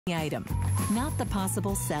item, not the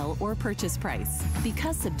possible sell or purchase price.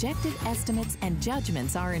 Because subjective estimates and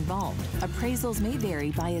judgments are involved, appraisals may vary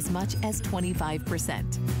by as much as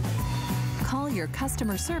 25%. Call your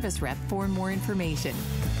customer service rep for more information.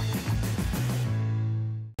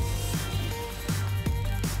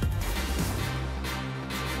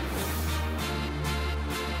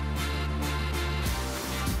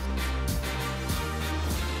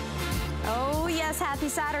 Happy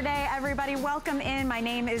Saturday, everybody. Welcome in. My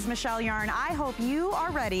name is Michelle Yarn. I hope you are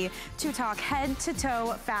ready to talk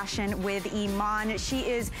head-to-toe fashion with Iman. She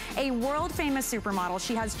is a world-famous supermodel.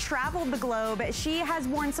 She has traveled the globe. She has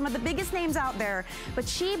worn some of the biggest names out there, but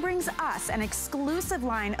she brings us an exclusive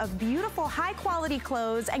line of beautiful, high-quality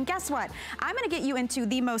clothes. And guess what? I'm going to get you into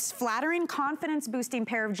the most flattering, confidence-boosting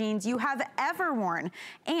pair of jeans you have ever worn.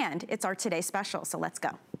 And it's our Today Special, so let's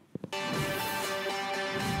go.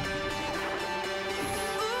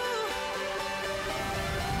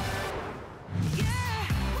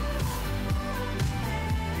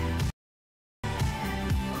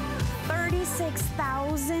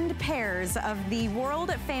 6,000 pairs of the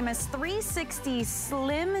world-famous 360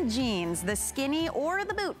 slim jeans, the skinny or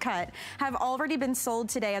the boot cut, have already been sold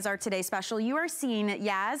today as our Today Special. You are seeing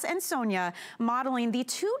Yaz and Sonia modeling the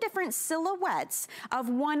two different silhouettes of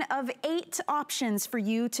one of 8 options for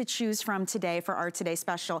you to choose from today for our Today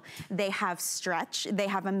Special. They have stretch, they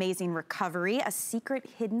have amazing recovery, a secret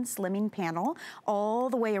hidden slimming panel all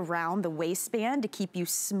the way around the waistband to keep you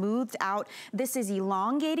smoothed out. This is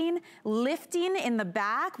elongating, lifting in the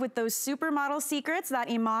back with those supermodel secrets that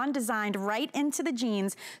Iman designed right into the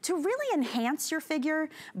jeans to really enhance your figure,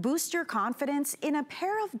 boost your confidence in a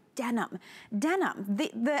pair of denim. Denim,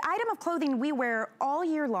 the item of clothing we wear all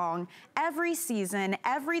year long, every season,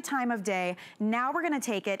 every time of day. Now we're gonna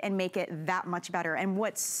take it and make it that much better. And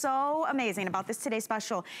what's so amazing about this Today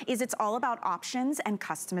Special is it's all about options and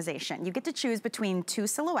customization. You get to choose between 2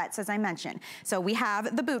 silhouettes, as I mentioned. So we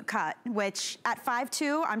have the boot cut, which at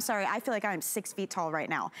 5'2", I'm sorry, I feel like I'm 6 feet tall right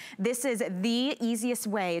now. This is the easiest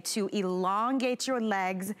way to elongate your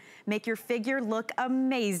legs, make your figure look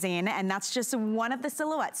amazing, and that's just one of the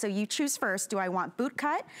silhouettes. So you choose first, do I want boot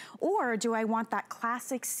cut or do I want that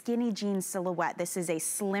classic skinny jean silhouette? This is a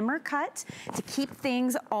slimmer cut to keep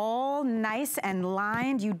things all nice and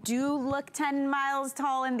lined. You do look 10 miles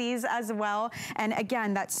tall in these as well. And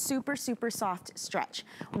again, that super, super soft stretch.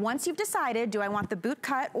 Once you've decided, do I want the boot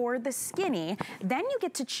cut or the skinny, then you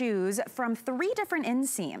get to choose from 3 different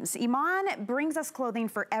inseams. Iman brings us clothing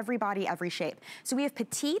for every body, every shape. So we have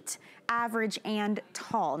petite, average, and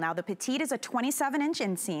tall. Now the petite is a 27-inch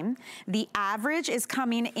inseam. The average is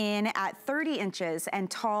coming in at 30 inches and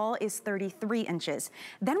tall is 33 inches.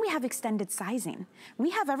 Then we have extended sizing. We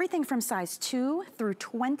have everything from size 2 through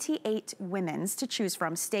 28 women's to choose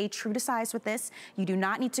from. Stay true to size with this. You do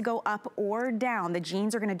not need to go up or down. The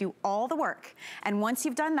jeans are gonna do all the work. And once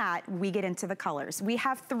you've done that, we get into the colors. We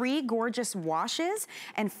have 3 gorgeous washes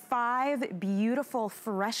and 5 beautiful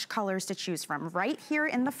fresh colors to choose from. Right here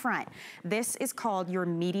in the front, this is called your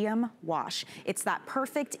medium wash. It's that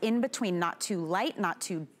perfect in between, not too light, not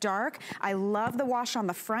too dark. I love the wash on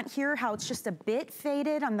the front here, how it's just a bit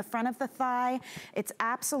faded on the front of the thigh. It's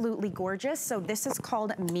absolutely gorgeous. So this is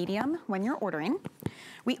called medium when you're ordering.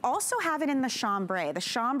 We also have it in the chambray. The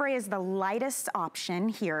chambray is the lightest option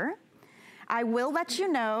here. I will let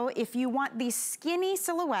you know if you want the skinny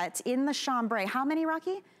silhouette in the chambray. How many,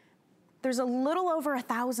 Rocky? There's a little over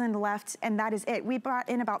 1,000 left, and that is it. We brought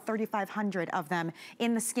in about 3,500 of them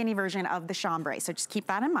in the skinny version of the chambray, so just keep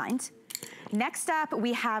that in mind. Next up,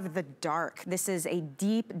 we have the dark. This is a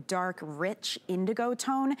deep, dark, rich indigo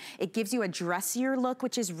tone. It gives you a dressier look,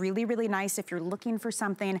 which is really, really nice if you're looking for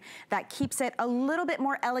something that keeps it a little bit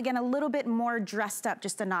more elegant, a little bit more dressed up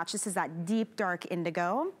just a notch. This is that deep, dark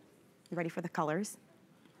indigo. You ready for the colors?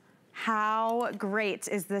 How great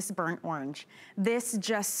is this burnt orange? This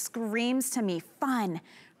just screams to me fun,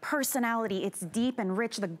 personality. It's deep and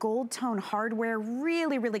rich. The gold tone hardware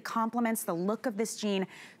really, really complements the look of this jean.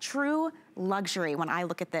 True luxury when I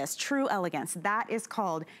look at this, true elegance. That is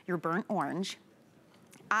called your burnt orange.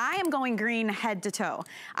 I am going green head to toe.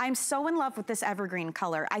 I'm so in love with this evergreen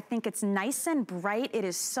color. I think it's nice and bright. It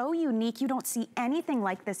is so unique. You don't see anything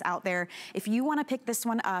like this out there. If you wanna pick this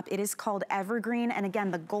one up, it is called evergreen. And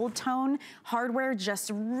again, the gold tone hardware just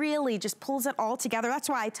really just pulls it all together. That's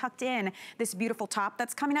why I tucked in this beautiful top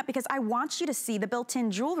that's coming up, because I want you to see the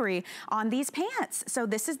built-in jewelry on these pants. So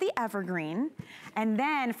this is the evergreen. And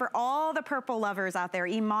then for all the purple lovers out there,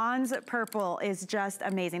 Iman's purple is just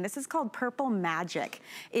amazing. This is called Purple Magic.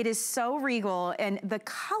 It is so regal, and the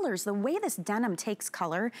colors, the way this denim takes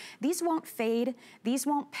color, these won't fade, these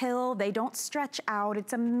won't pill, they don't stretch out.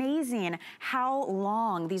 It's amazing how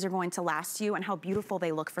long these are going to last you and how beautiful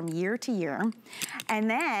they look from year to year. And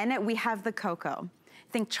then we have the cocoa.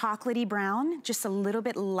 Think chocolatey brown, just a little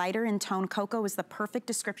bit lighter in tone. Cocoa is the perfect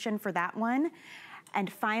description for that one. And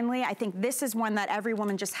finally, I think this is one that every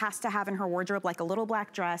woman just has to have in her wardrobe, like a little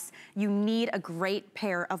black dress. You need a great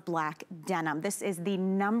pair of black denim. This is the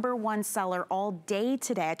 #1 seller all day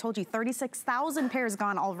today. I told you 36,000 pairs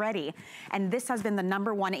gone already. And this has been the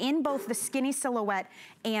 #1 in both the skinny silhouette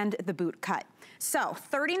and the boot cut. So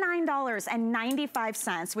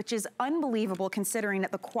 $39.95, which is unbelievable considering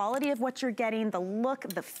the quality of what you're getting, the look,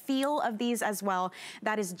 the feel of these as well.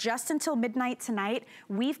 That is just until midnight tonight.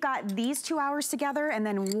 We've got these 2 hours together and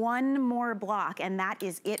then one more block, and that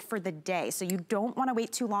is it for the day. So you don't want to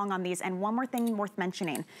wait too long on these. And one more thing worth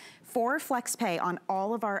mentioning. For flex pay on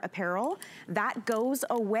all of our apparel, that goes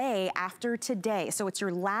away after today. So it's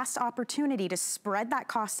your last opportunity to spread that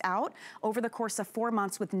cost out over the course of 4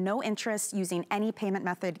 months with no interest, using any payment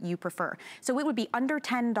method you prefer. So it would be under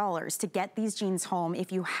 $10 to get these jeans home.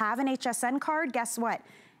 If you have an HSN card, guess what?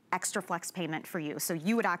 Extra flex payment for you. So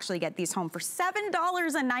you would actually get these home for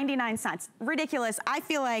 $7.99. Ridiculous. I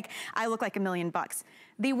feel like I look like $1 million.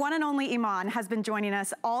 The one and only Iman has been joining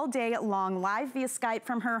us all day long, live via Skype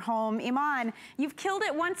from her home. Iman, you've killed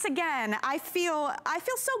it once again. I feel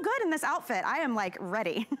so good in this outfit. I am like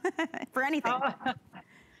ready for anything. Oh,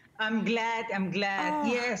 I'm glad. Oh.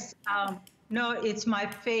 Yes. No, it's my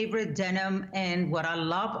favorite denim, and what I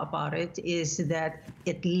love about it is that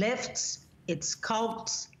it lifts, it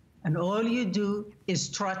sculpts, and all you do is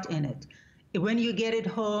strut in it. When you get it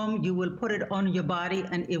home, you will put it on your body,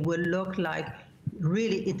 and it will look like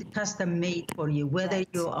really it's custom made for you, whether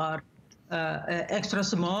you are extra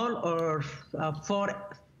small or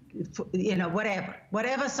you know,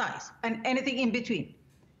 whatever size, and anything in between.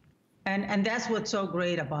 And that's what's so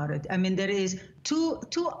great about it. I mean, there is two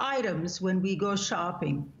items when we go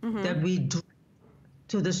shopping that we dread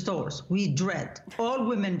to the stores. We dread, all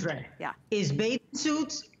women dread, is bathing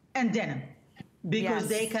suits and denim, because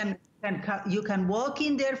they you can walk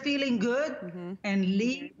in there feeling good and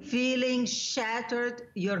leave feeling shattered,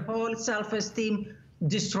 your whole self-esteem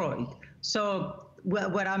destroyed. So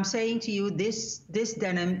what I'm saying to you, this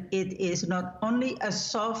denim, it is not only as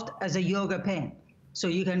soft as a yoga pant. So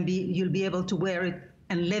you'll be able to wear it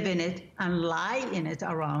and live in it and lie in it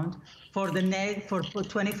around for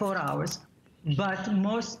 24 hours. But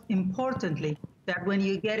most importantly, that when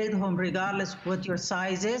you get it home, regardless what your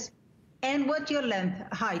size is and what your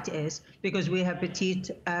height is, because we have petite,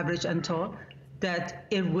 average, and tall, that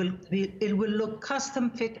it will look custom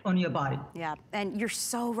fit on your body. Yeah, and you're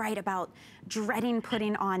so right about dreading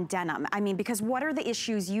putting on denim. I mean, because what are the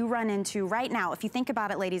issues you run into right now? If you think about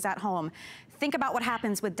it, ladies at home, think about what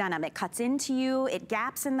happens with denim. It cuts into you, it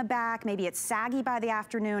gaps in the back, maybe it's saggy by the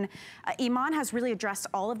afternoon. Iman has really addressed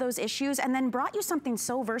all of those issues and then brought you something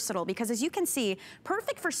so versatile, because as you can see,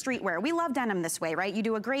 perfect for streetwear. We love denim this way, right? You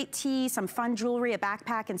do a great tee, some fun jewelry, a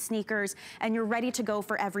backpack, and sneakers, and you're ready to go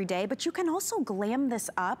for every day. But you can also glam this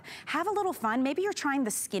up, have a little fun. Maybe you're trying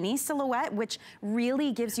the skinny silhouette, which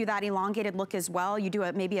really gives you that elongated look as well. You do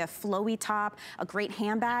maybe a flowy top, a great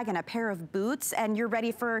handbag, and a pair of boots, and you're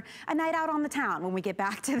ready for a night out on the town when we get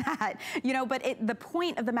back to that. You know, but the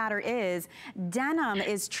point of the matter is, denim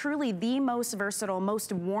is truly the most versatile,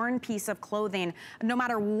 most worn piece of clothing, no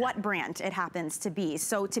matter what brand it happens to be.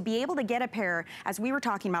 So to be able to get a pair, as we were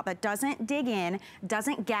talking about, that doesn't dig in,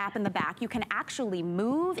 doesn't gap in the back, you can actually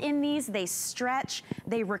move in these, they stretch,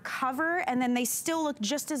 they recover, and then they still look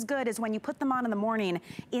just as good as when you put them on in the morning,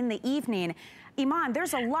 in the evening. Iman,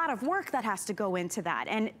 there's a lot of work that has to go into that.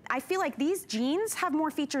 And I feel like these jeans have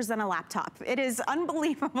more features than a laptop. It is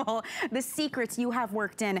unbelievable, the secrets you have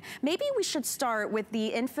worked in. Maybe we should start with the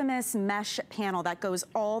infamous mesh panel that goes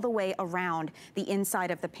all the way around the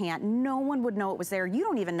inside of the pant. No one would know it was there. You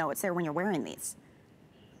don't even know it's there when you're wearing these.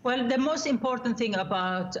 Well, the most important thing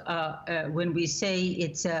about when we say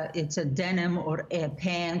it's a denim or a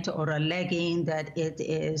pant or a legging, that it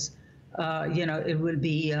is, you know, it will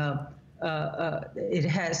be, it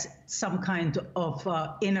has some kind of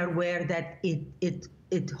inner wear that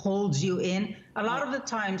it holds you in. A lot of the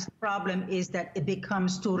times the problem is that it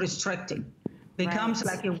becomes too restricting. Becomes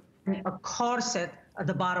like a corset at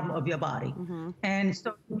the bottom of your body. And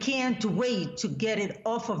so you can't wait to get it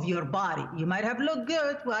off of your body. You might have looked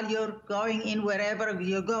good while you're going in wherever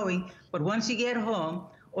you're going, but once you get home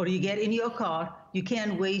or you get in your car, you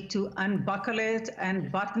can't wait to unbuckle it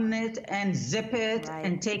and button it and zip it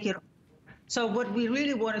and take it off. So what we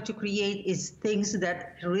really wanted to create is things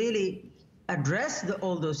that really address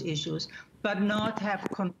all those issues, but not have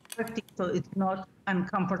conflicting, so it's not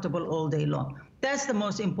uncomfortable all day long. That's the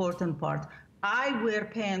most important part. I wear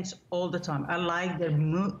pants all the time. I like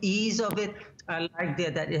the ease of it. I like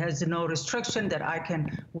that it has no restriction, that I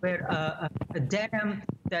can wear a denim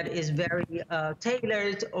that is very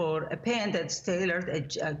tailored, or a pant that's tailored,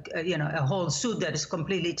 a whole suit that is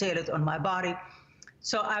completely tailored on my body.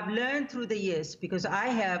 So I've learned through the years, because I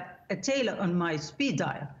have a tailor on my speed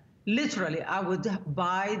dial. Literally, I would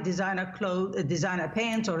buy designer clothes, designer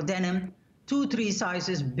pants or denim, 2-3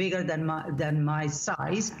 sizes bigger than my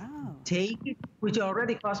size. Oh. Take it, which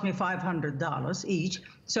already cost me $500 each.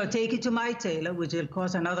 So take it to my tailor, which will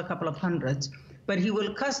cost another couple of hundreds, but he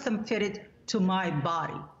will custom fit it to my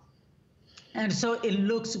body. And so it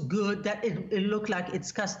looks good, that it look like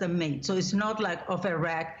it's custom made. So it's not like off a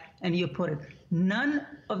rack and you put it. None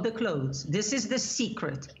of the clothes, this is the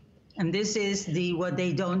secret. And this is what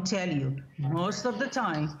they don't tell you. Most of the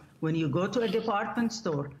time, when you go to a department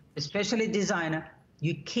store, especially designer,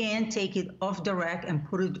 you can't take it off the rack and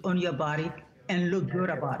put it on your body and look good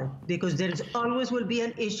about it, because there always will be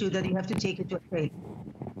an issue that you have to take it to a tailor.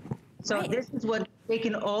 So right. This is what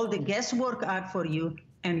taking all the guesswork out for you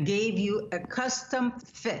and gave you a custom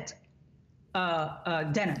fit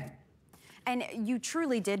denim. And you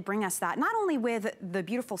truly did bring us that, not only with the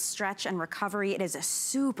beautiful stretch and recovery, it is a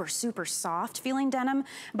super, super soft feeling denim,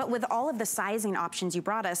 but with all of the sizing options you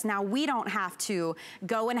brought us. Now, we don't have to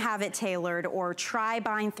go and have it tailored or try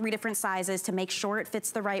buying 3 different sizes to make sure it fits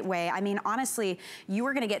the right way. I mean, honestly, you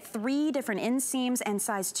are gonna get 3 different inseams and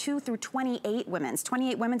size 2 through 28 women's.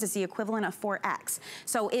 28 women's is the equivalent of 4X.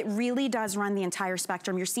 So it really does run the entire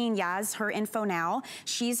spectrum. You're seeing Yaz, her info now.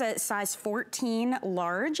 She's a size 14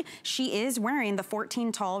 large. She is wearing the 14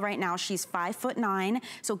 tall right now. She's 5'9",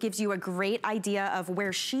 so it gives you a great idea of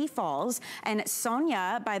where she falls. And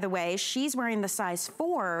Sonia, by the way, she's wearing the size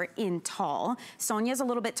 4 in tall. Sonia's a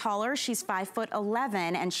little bit taller. She's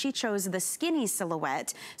 5'11", and she chose the skinny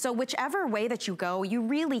silhouette. So whichever way that you go, you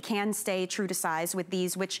really can stay true to size with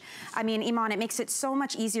these, which, I mean, Iman, it makes it so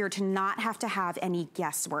much easier to not have to have any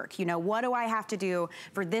guesswork. You know, what do I have to do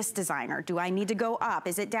for this designer? Do I need to go up?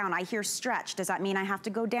 Is it down? I hear stretch. Does that mean I have to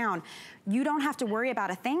go down? You don't have to worry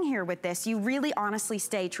about a thing here with this. You really honestly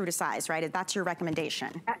stay true to size, right? That's your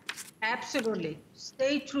recommendation. Absolutely.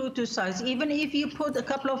 Stay true to size. Even if you put a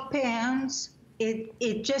couple of pounds,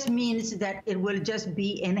 it just means that it will just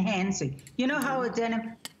be enhancing. You know how a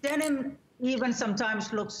denim even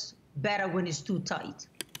sometimes looks better when it's too tight.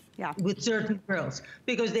 Yeah. With certain girls,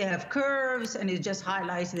 because they have curves and it just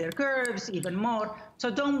highlights their curves even more.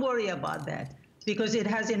 So don't worry about that, because it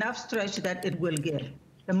has enough stretch that it will give.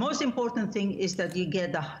 The most important thing is that you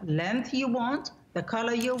get the length you want, the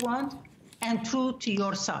color you want, and true to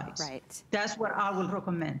your size. Right. That's what I will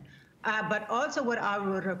recommend. But also what I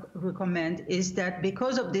would recommend is that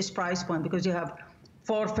because of this price point, because you have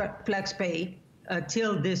 4 flex pay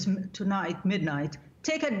till tonight, midnight,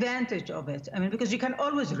 take advantage of it. I mean, because you can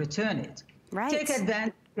always return it. Right. Take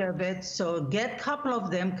advantage of it. So get a couple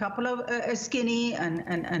of them, couple of skinny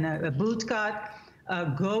and a boot cut.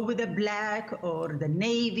 Go with the black or the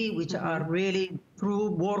navy, which are really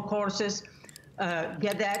true workhorses.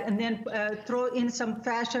 Get that, and then throw in some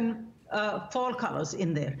fashion fall colors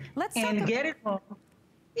in there. Get it home.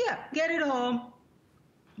 Yeah, get it home.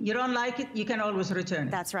 You don't like it, you can always return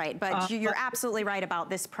it. That's right, but you're absolutely right about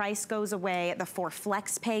this. Price goes away, the 4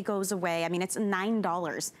 flex pay goes away. I mean, it's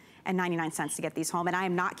 $9.99 to get these home, and I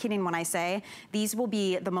am not kidding when I say these will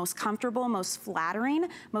be the most comfortable, most flattering,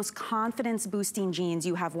 most confidence boosting jeans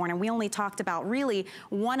you have worn. And we only talked about really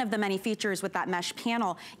one of the many features with that mesh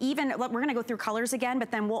panel. Even, we're gonna go through colors again, but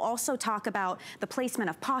then we'll also talk about the placement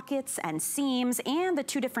of pockets and seams and the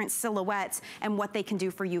 2 different silhouettes and what they can do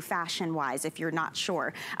for you fashion-wise if you're not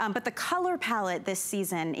sure. But the color palette this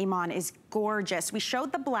season, Iman, is gorgeous. We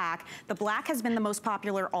showed the black. The black has been the most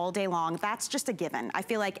popular all day long. That's just a given. I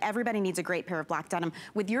feel like everybody needs a great pair of black denim.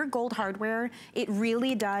 With your gold hardware, it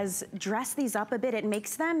really does dress these up a bit. It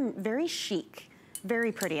makes them very chic,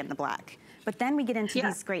 very pretty in the black. But then we get into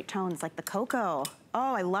these great tones like the cocoa.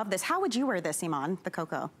 Oh, I love this. How would you wear this, Iman, the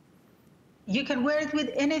cocoa? You can wear it with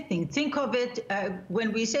anything. Think of it,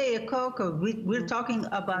 when we say a cocoa, we're talking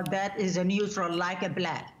about that is a neutral, like a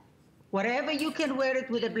black. Whatever you can wear it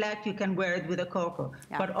with a black, you can wear it with a cocoa.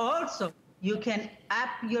 Yeah. But also, you can up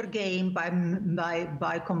your game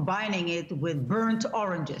by combining it with burnt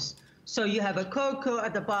oranges. So you have a cocoa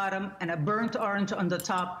at the bottom and a burnt orange on the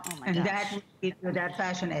top, that will give you that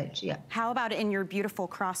fashion edge. Yeah. How about in your beautiful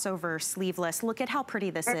crossover sleeveless? Look at how pretty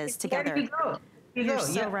this is together. There you go. You're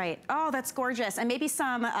so right. Oh, that's gorgeous. And maybe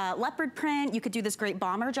some leopard print. You could do this great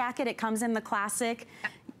bomber jacket. It comes in the classic.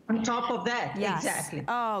 On top of that, yes. Exactly.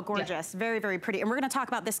 Oh, gorgeous. Yeah. Very, very pretty. And we're going to talk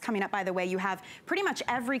about this coming up, by the way. You have pretty much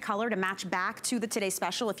every color to match back to the Today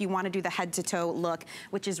Special if you want to do the head-to-toe look,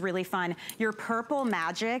 which is really fun. Your purple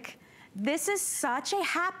magic. This is such a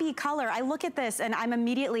happy color. I look at this and I'm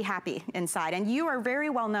immediately happy inside. And you are very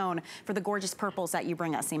well known for the gorgeous purples that you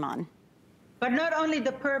bring us, Iman. But not only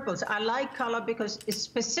the purples, I like color because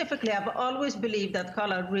specifically I've always believed that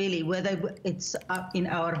color really, whether it's in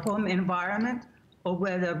our home environment or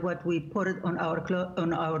whether what we put it on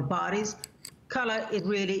our bodies, color, it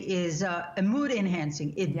really is a mood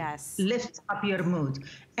enhancing. It lifts up your mood.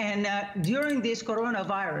 And during this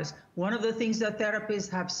coronavirus, one of the things that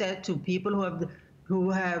therapists have said to people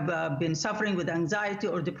who have been suffering with anxiety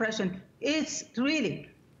or depression, it's really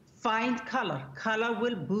find color. Color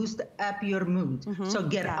will boost up your mood. So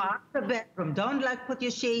get out of the bedroom. Don't put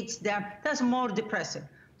your shades down. That's more depressing.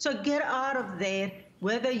 So get out of there.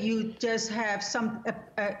 Whether you just have something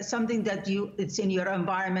that it's in your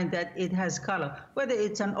environment that it has color, whether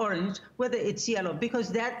it's an orange, whether it's yellow,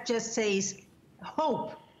 because that just says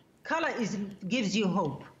hope. Color gives you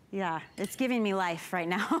hope. Yeah, it's giving me life right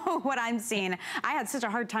now, what I'm seeing. I had such a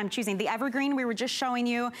hard time choosing. The evergreen we were just showing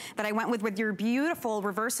you that I went with your beautiful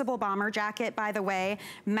reversible bomber jacket, by the way,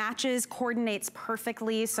 matches, coordinates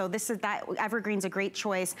perfectly. So that evergreen's a great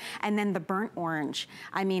choice. And then the burnt orange.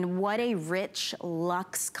 I mean, what a rich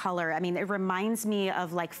luxe color. I mean, it reminds me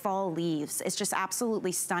of like fall leaves. It's just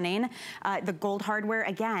absolutely stunning. The gold hardware,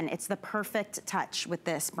 again, it's the perfect touch with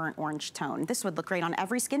this burnt orange tone. This would look great on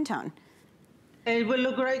every skin tone. It will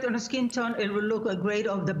look great on a skin tone. It will look great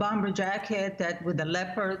on the bomber jacket that with the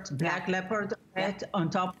leopard, black leopard on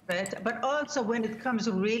top of it. But also when it comes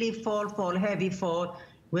really fall, heavy fall,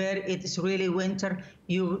 where it's really winter,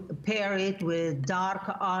 you pair it with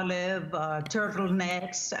dark olive,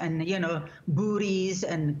 turtlenecks, and booties,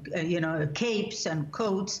 and capes and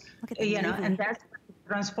coats, and that's what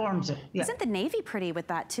transforms it. Yeah. Isn't the navy pretty with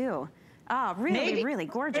that too? Oh, really, really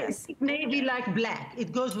gorgeous. Navy like black.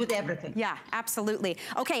 It goes with everything. Yeah, absolutely.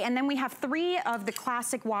 Okay, and then we have 3 of the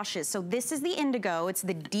classic washes. So this is the indigo. It's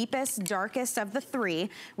the deepest, darkest of the 3.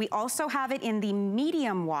 We also have it in the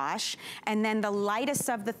medium wash. And then the lightest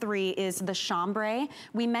of the 3 is the chambray.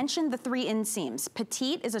 We mentioned the 3 inseams.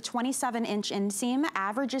 Petite is a 27-inch inseam.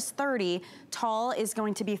 Average is 30. Tall is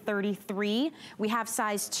going to be 33. We have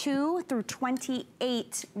size 2 through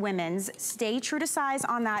 28 women's. Stay true to size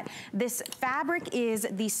on that. This fabric is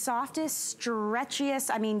the softest,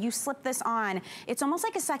 stretchiest. I mean, you slip this on, it's almost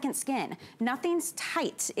like a second skin. Nothing's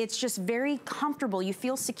tight. It's just very comfortable. You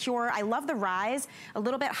feel secure. I love the rise, a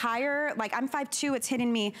little bit higher. Like I'm 5'2", it's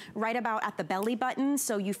hitting me right about at the belly button,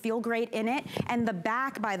 so you feel great in it. And the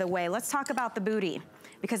back, by the way, let's talk about the booty,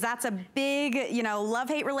 because that's a big,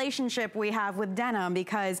 love-hate relationship we have with denim,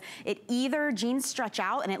 because it either jeans stretch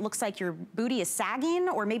out and it looks like your booty is sagging,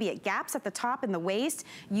 or maybe it gaps at the top and the waist.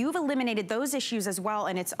 You've eliminated those issues as well,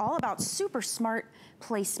 and it's all about super smart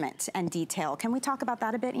placement and detail. Can we talk about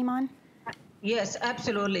that a bit, Iman? Yes,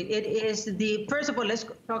 absolutely. It is first of all, let's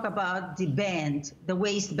talk about the band, the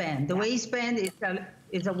waistband. The waistband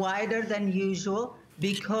is a wider than usual,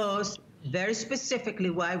 because very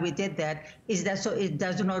specifically why we did that is that so it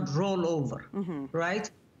does not roll over,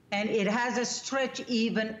 right? And it has a stretch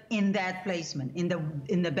even in that placement,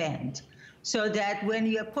 in the band, so that when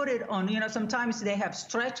you put it on, sometimes they have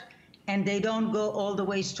stretch and they don't go all the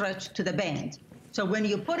way stretched to the band. So when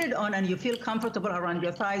you put it on and you feel comfortable around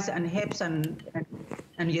your thighs and hips and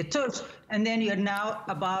your toes, and then you're now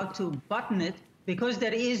about to button it, because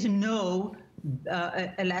there is no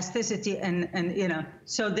elasticity and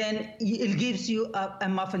so then it gives you a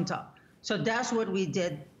muffin top. So that's what we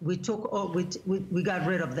did. We we got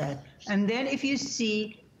rid of that. And then if you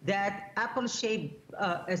see that apple-shaped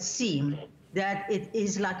seam, that it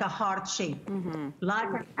is like a heart shape, like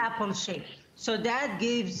an apple shape. So that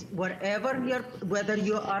gives whether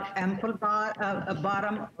you are ample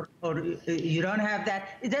bottom or you don't have that,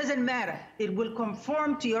 it doesn't matter. It will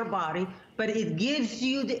conform to your body, but it gives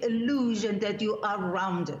you the illusion that you are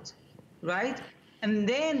rounded, right? And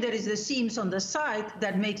then there is the seams on the side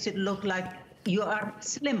that makes it look like you are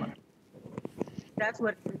slimmer. That's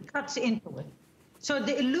what it cuts into it. So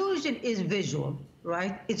the illusion is visual,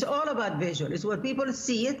 right? It's all about visual. It's what people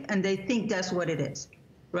see it and they think that's what it is.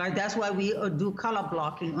 Right, that's why we do color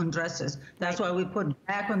blocking on dresses. That's why we put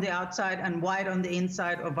black on the outside and white on the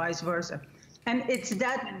inside, or vice versa. And it's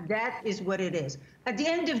that is what it is. At the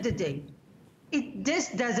end of the day,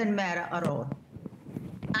 this doesn't matter at all.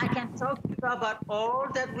 I can talk to you about all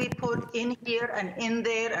that we put in here and in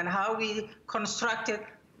there and how we construct it.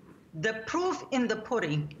 The proof in the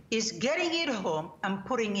pudding is getting it home and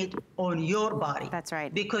putting it on your body. That's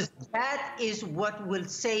right. Because that is what will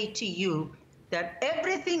say to you that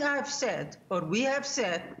everything I've said or we have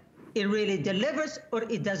said, it really delivers or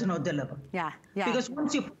it does not deliver. Yeah, yeah. Because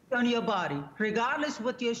once you put it on your body, regardless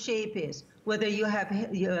what your shape is, whether you have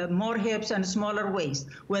more hips and smaller waist,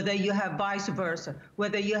 whether you have vice versa,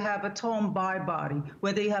 whether you have a toned body,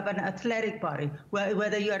 whether you have an athletic body,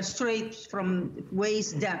 whether you are straight from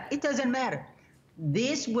waist down, it doesn't matter.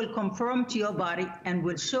 This will conform to your body and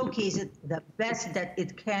will showcase it the best that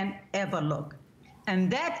it can ever look. And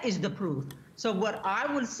that is the proof. So what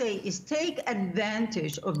I will say is take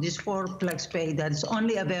advantage of this 4-plex pay that is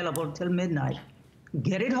only available till midnight.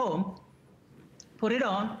 Get it home, put it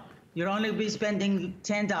on. You'll only be spending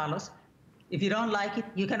 $10. If you don't like it,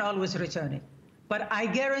 you can always return it. But I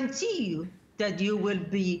guarantee you that you will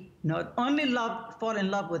be not only fall in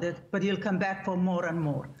love with it, but you'll come back for more and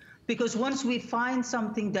more. Because once we find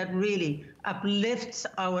something that really uplifts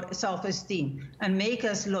our self-esteem and make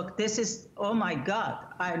us look, this is, oh my God,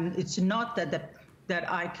 it's not that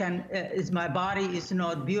I can, my body is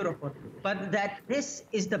not beautiful, but that this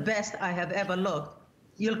is the best I have ever looked,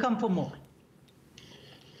 you'll come for more.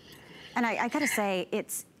 And I gotta say,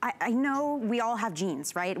 I know we all have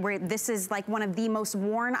jeans, right? Where this is like one of the most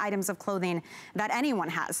worn items of clothing that anyone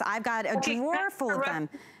has. I've got a drawer full of them.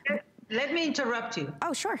 Let me interrupt you.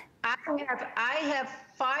 Oh, sure. I have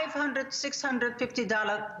 $500,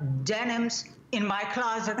 $650 denims in my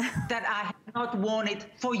closet that I have not worn it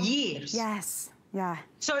for years. Yes, yeah.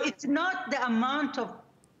 So it's not the amount of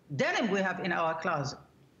denim we have in our closet.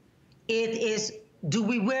 It is, do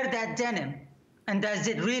we wear that denim? And does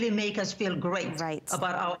it really make us feel great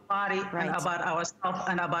about our body and about ourselves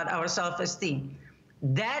and about our self-esteem?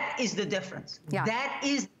 That is the difference. Yeah. That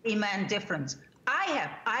is the Iman difference. I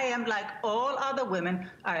am like all other women.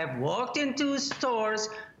 I have walked into stores,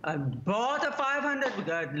 bought a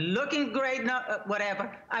 500, looking great,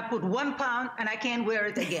 whatever. I put 1 pound and I can't wear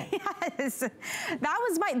it again. Yes,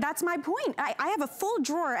 that's my point. I have a full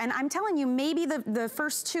drawer, and I'm telling you, maybe the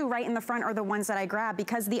first 2 right in the front are the ones that I grab,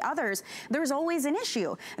 because the others, there's always an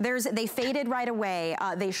issue. They faded right away.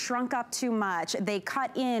 They shrunk up too much. They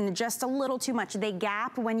cut in just a little too much. They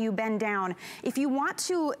gap when you bend down. If you want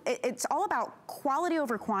to, it's all about quality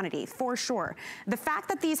over quantity, for sure. The fact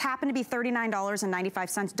that these happen to be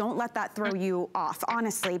 $39.95, don't let that throw you off,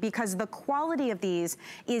 honestly, because the quality of these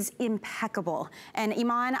is impeccable. And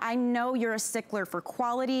Iman, I know you're a stickler for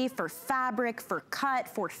quality, for fabric, for cut,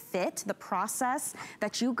 for fit, the process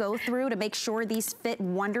that you go through to make sure these fit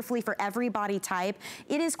wonderfully for every body type.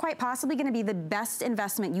 It is quite possibly gonna be the best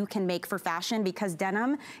investment you can make for fashion, because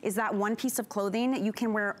denim is that one piece of clothing that you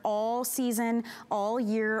can wear all season, all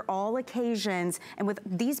year, all occasions. And with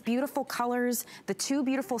these beautiful colors, the 2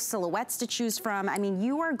 beautiful silhouettes to choose from, I mean,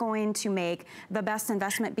 you are going to make the best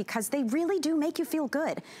investment, because they really do make you feel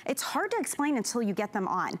good. It's hard to explain until you get them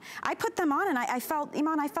on. I put them on and I felt,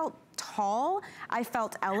 Iman, I felt tall, I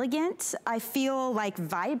felt elegant, I feel like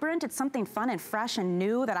vibrant. It's something fun and fresh and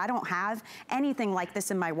new that I don't have anything like this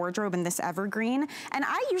in my wardrobe in this evergreen. And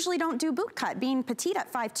I usually don't do boot cut. Being petite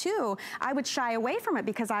at 5'2", I would shy away from it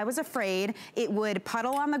because I was afraid it would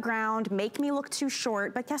puddle on the ground, make me look too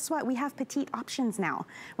short. But guess what? We have petite options now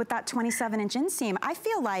with that 27-inch inseam. I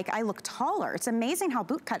feel like I look taller. It's amazing how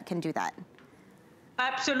boot cut can do that.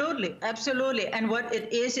 Absolutely, absolutely. And what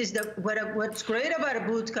it is that what's great about a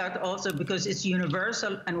boot cut also, because it's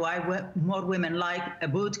universal, and why more women like a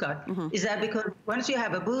boot cut, is that because once you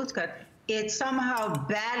have a boot cut, it somehow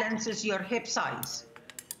balances your hip size.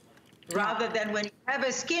 Rather than when you have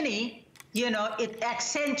a skinny, you know, it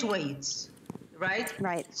accentuates, right?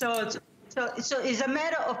 Right. So it's a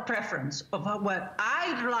matter of preference of what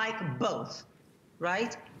I like both,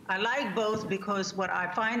 right? I like both because what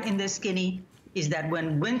I find in the skinny is that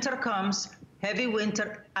when winter comes, heavy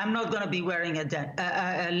winter, I'm not going to be wearing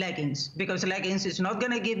leggings, because leggings is not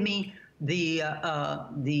going to give me the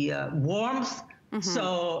warmth.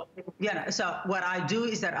 So, so what I do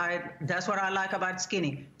is that that's what I like about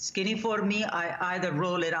skinny. Skinny for me, I either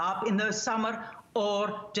roll it up in the summer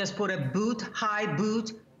or just put a boot, high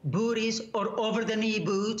boot, booties, or over the knee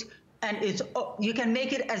boot. And you can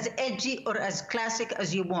make it as edgy or as classic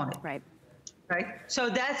as you want it. Right. Right. So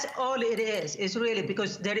that's all it is really,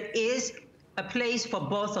 because there is a place for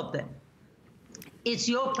both of them. It's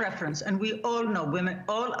your preference, and we all know women,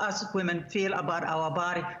 all us women feel about our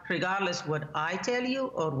body, regardless what I tell you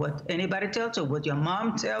or what anybody tells you, what your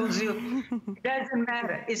mom tells you. It doesn't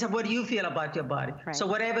matter. It's what you feel about your body. Right. So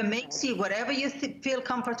whatever makes you, whatever you feel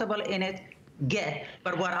comfortable in it, get.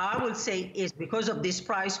 But what I will say is because of this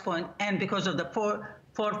price point and because of the four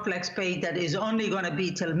flex pay that is only going to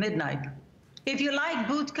be till midnight, if you like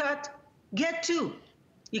boot cut, get 2.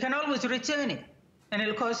 You can always return it. And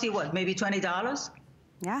it'll cost you what, maybe $20?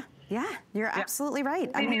 Yeah, you're absolutely right.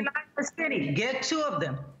 If you like the skinny, get 2 of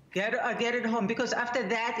them. Get it home, because after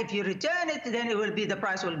that, if you return it, then it will be, the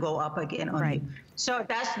price will go up again on you. So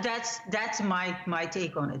that's my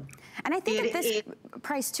take on it. And I think at this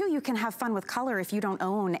price too, you can have fun with color if you don't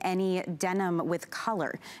own any denim with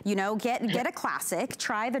color. You know, get a classic,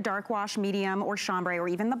 try the dark wash, medium, or chambray, or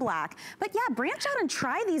even the black. But yeah, branch out and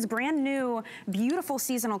try these brand new, beautiful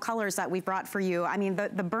seasonal colors that we've brought for you. I mean,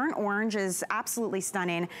 the burnt orange is absolutely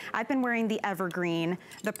stunning. I've been wearing the evergreen,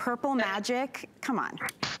 the purple magic. Come on,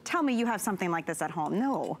 tell me you have something like this at home.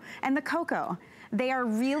 No. And the cocoa. They are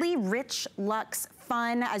really rich, luxe,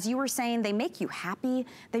 fun. As you were saying, they make you happy.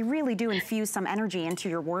 They really do infuse some energy into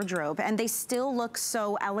your wardrobe, and they still look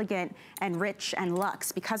so elegant and rich and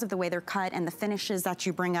luxe because of the way they're cut and the finishes that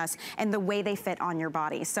you bring us and the way they fit on your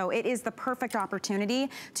body. So it is the perfect opportunity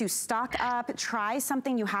to stock up, try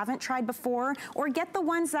something you haven't tried before, or get the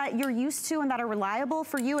ones that you're used to and that are reliable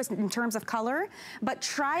for you in terms of color. But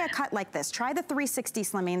try a cut like this. Try the 360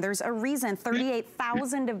 slimming. There's a reason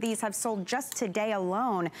 38,000 of these have sold just today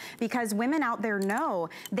alone, because women out there know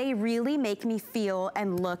they really make me feel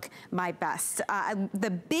and look my best. The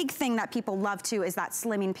big thing that people love too is that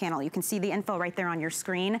slimming panel. You can see the info right there on your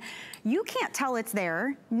screen. You can't tell it's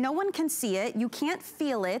there. No one can see it. You can't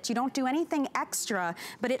feel it. You don't do anything extra,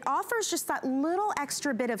 but it offers just that little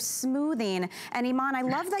extra bit of smoothing. And Iman, I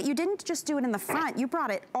love that you didn't just do it in the front. You brought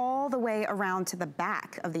it all the way around to the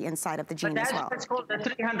back of the inside of the jean as well. That's called the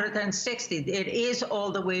 360. It is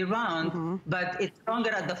all the way around, but it's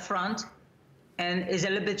longer at the front and is a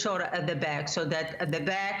little bit shorter at the back, so that at the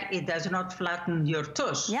back it does not flatten your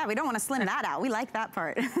tush. Yeah, we don't want to slim that out. We like that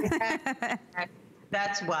part.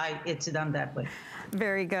 That's why it's done that way.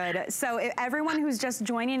 Very good. So everyone who's just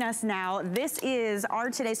joining us now, this is our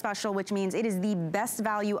Today Special, which means it is the best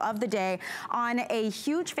value of the day on a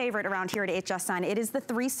huge favorite around here at HSN. It is the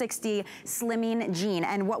 360 Slimming Jean.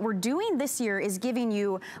 And what we're doing this year is giving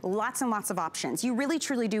you lots and lots of options. You really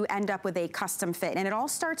truly do end up with a custom fit. And it all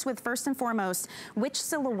starts with, first and foremost, which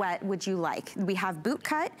silhouette would you like? We have boot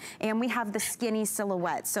cut and we have the skinny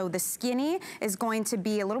silhouette. So the skinny is going to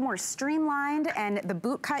be a little more streamlined, and the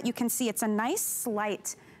boot cut, you can see it's a nice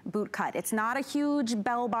slight boot cut. It's not a huge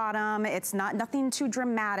bell bottom. It's nothing too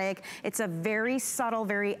dramatic. It's a very subtle,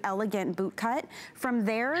 very elegant boot cut. From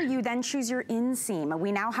there, you then choose your inseam.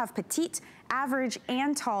 We now have petite, average,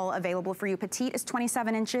 and tall available for you. Petite is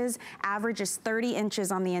 27 inches, average is 30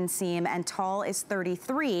 inches on the inseam, and tall is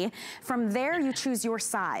 33. From there, you choose your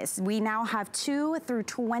size. We now have 2 through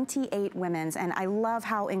 28 women's, and I love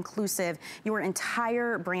how inclusive your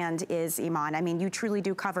entire brand is, Iman. I mean, you truly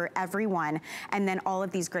do cover everyone, and then all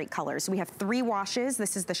of these great colors. We have 3 washes.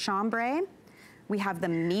 This is the chambray. We have the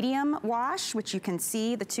medium wash, which you can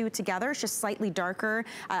see the two together. It's just slightly darker.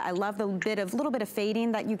 I love the little bit of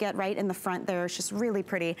fading that you get right in the front there. It's just really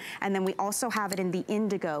pretty. And then we also have it in the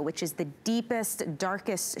indigo, which is the deepest,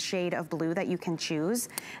 darkest shade of blue that you can choose.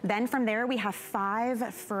 Then from there, we have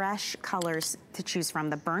 5 fresh colors to choose from.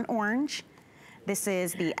 The burnt orange. This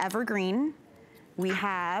is the evergreen. We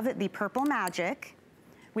have the purple magic.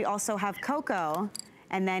 We also have cocoa.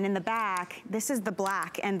 And then in the back, this is the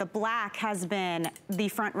black, and the black has been the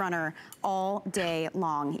front runner all day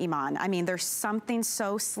long, Iman. I mean, there's something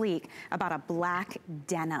so sleek about a black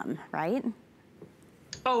denim, right?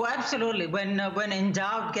 Oh, absolutely. When in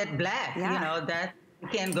doubt, get black. Yeah. You know, that you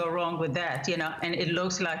can't go wrong with that, you know, and it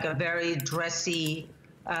looks like a very dressy,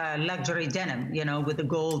 luxury denim, you know, with the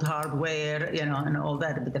gold hardware, you know, and all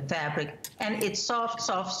that with the fabric. And it's soft,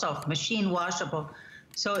 soft, soft, machine washable.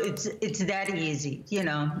 So it's that easy, you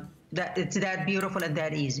know, that it's that beautiful and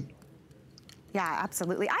that easy. Yeah,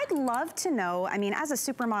 absolutely. I'd love to know, I mean, as a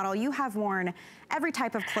supermodel, you have worn every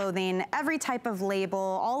type of clothing, every type of label,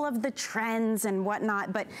 all of the trends and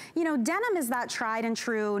whatnot, but you know, denim is that tried and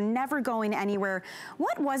true, never going anywhere.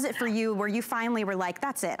 What was it for you where you finally were like,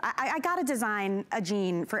 that's it, I gotta design a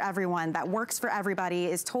jean for everyone that works for everybody,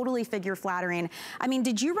 is totally figure flattering. I mean,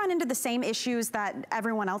 did you run into the same issues that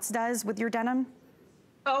everyone else does with your denim?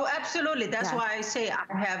 Oh, absolutely. That's why I say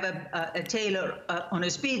I have a tailor on a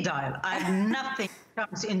speed dial. Nothing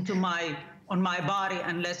comes into my on my body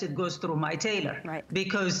unless it goes through my tailor. Right.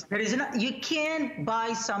 Because there is you can't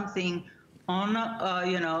buy something on,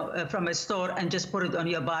 from a store and just put it on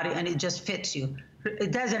your body and it just fits you.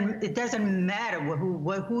 It doesn't matter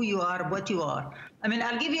who you are, what you are. I mean,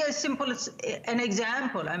 I'll give you an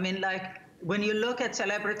example. I mean, like when you look at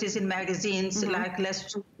celebrities in magazines, like let's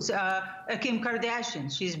choose Kim Kardashian.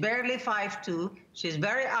 She's barely 5'2". She's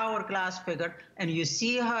very hourglass figure, and you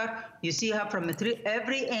see her from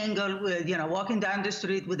every angle, walking down the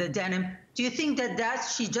street with a denim. Do you think that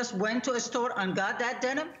she just went to a store and got that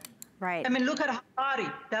denim? Right. I mean, look at her body.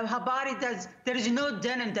 Her body does. There is no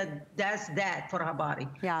denim that does that for her body.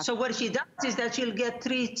 Yeah. So what she does is that she'll get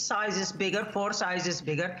 3 sizes bigger, 4 sizes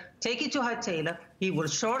bigger. Take it to her tailor. He will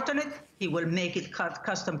shorten it. He will make it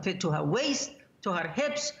custom fit to her waist, to her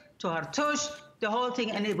hips, to her tush, the whole thing.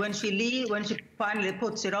 And when she finally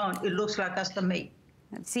puts it on, it looks like custom made.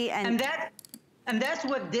 See, and that's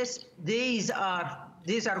what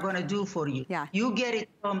these are going to do for you. Yeah. You get it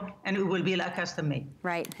home and it will be like custom made.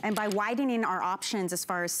 Right. And by widening our options as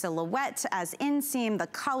far as silhouette, as inseam, the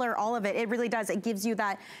color, all of it, it really does. It gives you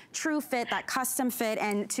that true fit, that custom fit.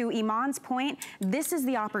 And to Iman's point, this is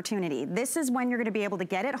the opportunity. This is when you're going to be able to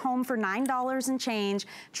get it home for $9 and change.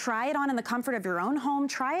 Try it on in the comfort of your own home.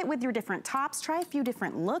 Try it with your different tops. Try a few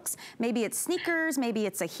different looks. Maybe it's sneakers. Maybe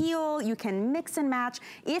it's a heel. You can mix and match.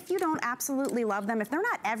 If you don't absolutely love them, if they're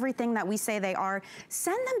not everything that we say they are,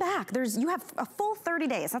 send them back. You have a full 30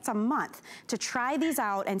 days, that's a month, to try these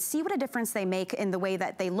out and see what a difference they make in the way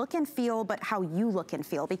that they look and feel, but how you look and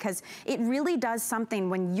feel, because it really does something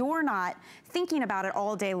when you're not thinking about it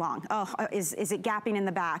all day long. Oh, is it gapping in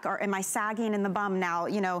the back? Or am I sagging in the bum now?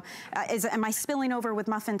 Am I spilling over with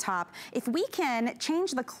muffin top? If we can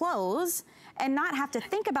change the clothes and not have to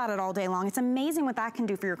think about it all day long, it's amazing what that can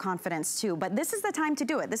do for your confidence too. But this is the time to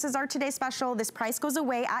do it. This is our today special. This price goes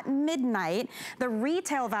away at midnight. The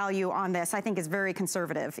retail value on this, I think, is very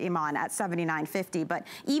conservative, Iman, at $79.50. But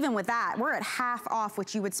even with that, we're at half off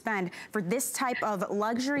what you would spend for this type of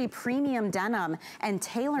luxury premium denim and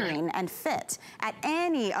tailoring and fit at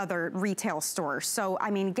any other retail store. So,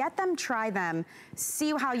 I mean, get them, try them,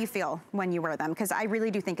 see how you feel when you wear them, because I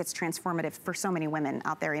really do think it's transformative for so many women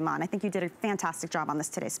out there, Iman. I think you did a fantastic job on this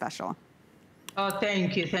today special. Oh,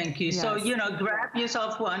 thank you, thank you. Yes. So, grab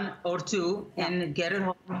yourself 1 or 2 and get it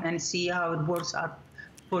home and see how it works out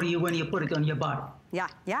for you when you put it on your body. Yeah,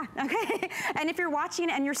 okay. And if you're watching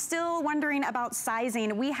and you're still wondering about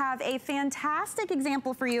sizing, we have a fantastic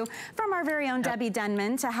example for you from our very own Debbie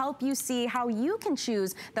Denman to help you see how you can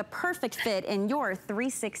choose the perfect fit in your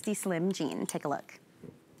 360 Slim jean. Take a look.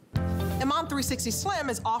 Iman 360 Slim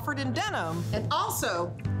is offered in denim and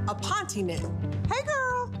also a ponte knit. Hey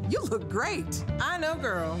girl, you look great. I know,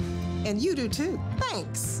 girl. And you do too.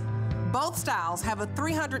 Thanks. Both styles have a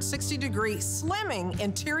 360-degree slimming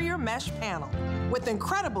interior mesh panel with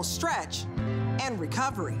incredible stretch and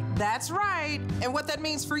recovery. That's right. And what that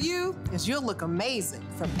means for you is you'll look amazing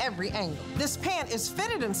from every angle. This pant is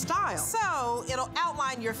fitted in style, so it'll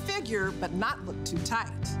outline your figure but not look too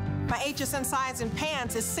tight. My HSN size in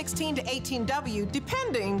pants is 16 to 18W,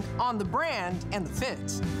 depending on the brand and the fit.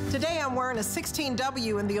 Today I'm wearing a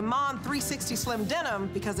 16W in the Iman 360 Slim denim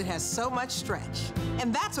because it has so much stretch.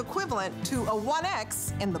 And that's equivalent to a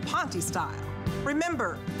 1X in the ponte style.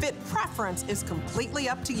 Remember, fit preference is completely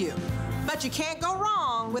up to you. But you can't go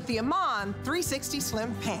wrong with the Iman 360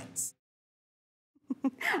 Slim pants.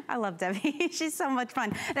 I love Debbie. She's so much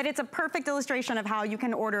fun. That it's a perfect illustration of how you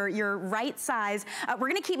can order your right size. We're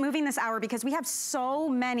going to keep moving this hour because we have so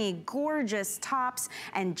many gorgeous tops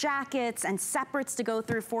and jackets and separates to go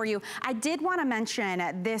through for you. I did want to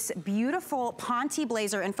mention this beautiful ponte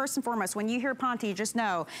blazer. And first and foremost, when you hear ponte, just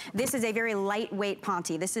know this is a very lightweight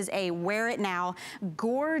ponte. This is a wear it now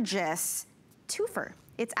gorgeous twofer.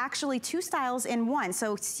 It's actually 2 styles in one.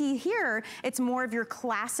 So see here, it's more of your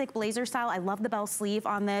classic blazer style. I love the bell sleeve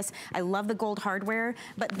on this. I love the gold hardware,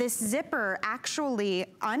 but this zipper actually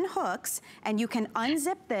unhooks and you can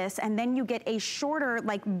unzip this and then you get a shorter,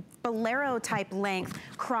 like bolero type length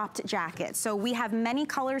cropped jacket. So we have many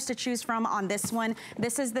colors to choose from on this one.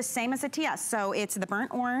 This is the same as a TS. So it's the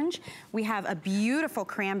burnt orange. We have a beautiful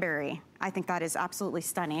cranberry. I think that is absolutely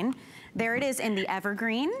stunning. There it is in the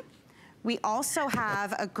evergreen. We also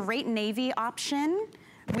have a great navy option.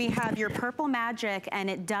 We have your purple magic, and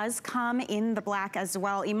it does come in the black as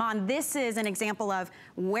well. Iman, this is an example of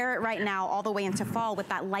wear it right now all the way into fall with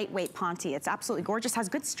that lightweight ponte. It's absolutely gorgeous, has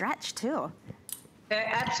good stretch too.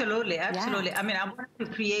 Absolutely, absolutely. Yeah. I mean, I wanted to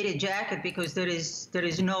create a jacket because there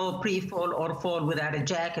is no pre-fall or fall without a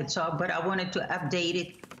jacket. So, but I wanted to update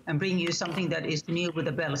it and bring you something that is new with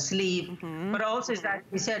a bell sleeve. But also, as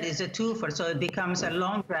we said, it's a twofer, so it becomes a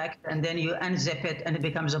long jacket, and then you unzip it, and it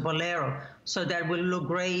becomes a bolero. So that will look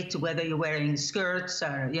great whether you're wearing skirts,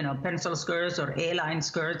 or pencil skirts, or A-line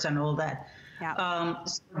skirts, and all that. Yeah.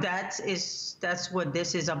 So that's what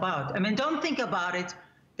this is about. I mean, don't think about it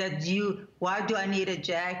that why do I need a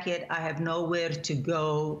jacket? I have nowhere to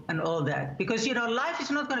go and all that. Because, life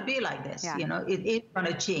is not going to be like this. Yeah. It is going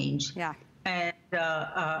to change. Yeah. And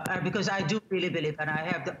because I do really believe, and I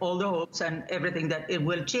have all the hopes and everything that it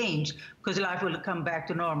will change, because life will come back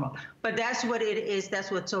to normal. But that's what it is. That's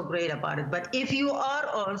what's so great about it. But if you are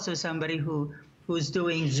also somebody who's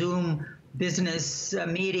doing Zoom business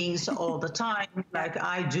meetings all the time, like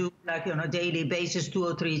I do, like on a daily basis, 2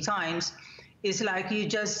 or 3 times, it's like you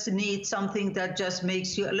just need something that just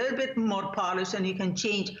makes you a little bit more polished, and you can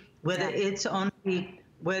change whether it's on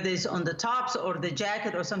the tops or the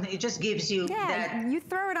jacket or something. It just gives you that. You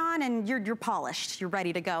throw it on and you're polished. You're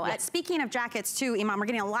ready to go. Speaking of jackets too, Iman, we're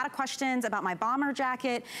getting a lot of questions about my bomber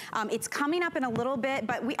jacket. It's coming up in a little bit,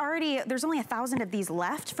 but there's only 1,000 of these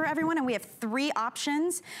left for everyone, and we have 3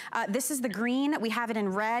 options. This is the green, we have it in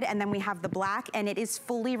red, and then we have the black, and it is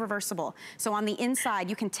fully reversible. So on the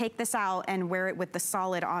inside, you can take this out and wear it with the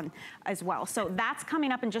solid on as well. So that's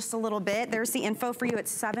coming up in just a little bit. There's the info for you.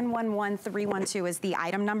 It's 711312 is the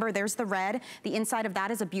item number. There's the red. The inside of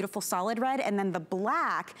that is a beautiful solid red, and then the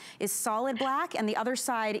black is solid black, and the other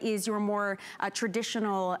side is your more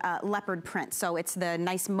traditional leopard print. So it's the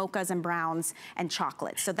nice mochas and browns and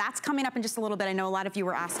chocolates. So that's coming up in just a little bit. I know a lot of you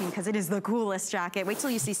were asking because it is the coolest jacket. Wait till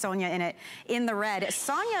you see Sonia in it in the red.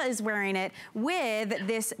 Sonia is wearing it with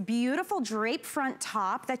this beautiful drape front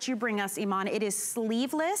top that you bring us, Iman. It is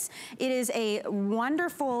sleeveless. It is a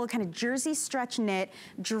wonderful kind of jersey stretch knit,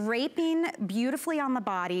 draping beautifully on the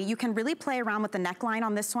body. You can really play around with the neckline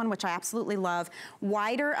on this one, which I absolutely love.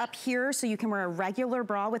 Wider up here, so you can wear a regular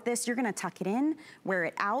bra with this. You're gonna tuck it in, wear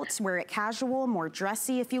it out, wear it casual, more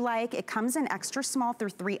dressy if you like. It comes in extra small through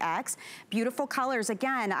 3X. Beautiful colors.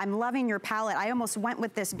 Again, I'm loving your palette. I almost went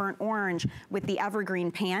with this burnt orange with the evergreen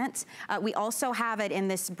pant. We also have it in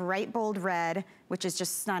this bright bold red, which is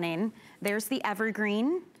just stunning. There's the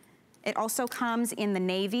evergreen. It also comes in the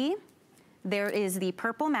navy. There is the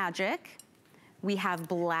purple magic. We have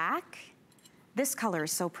black. This color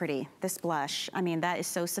is so pretty, this blush. I mean, that is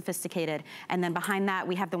so sophisticated. And then behind that,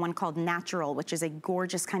 we have the one called Natural, which is a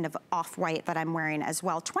gorgeous kind of off-white that I'm wearing as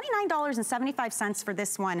well. $29.75 for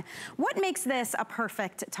this one. What makes this a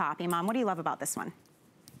perfect top, Iman? What do you love about this one?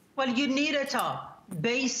 Well, you need a top.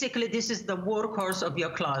 Basically, this is the workhorse of your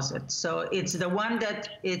closet. So it's the one that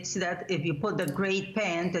if you put the great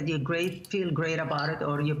pant and you feel great about it,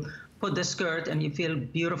 or you put the skirt and you feel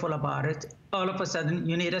beautiful about it, all of a sudden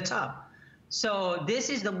you need a top. So this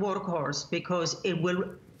is the workhorse because it will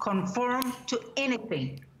conform to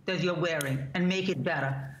anything that you're wearing and make it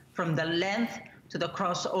better, from the length to the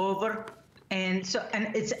crossover. And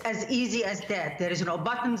it's as easy as that. There is no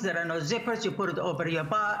buttons, there are no zippers. You put it over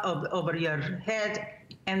over your head,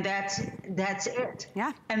 and that's it.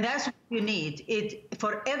 Yeah. And that's what you need.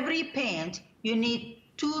 For every pant, you need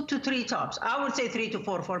 2 to 3 tops. I would say 3 to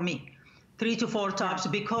 4 for me. 3 to 4 tops,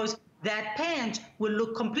 because that pant will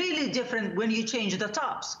look completely different when you change the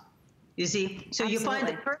tops. You see? So Absolutely. You find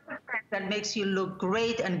the perfect pant that makes you look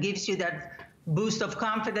great and gives you that boost of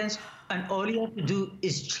confidence, and all you have to do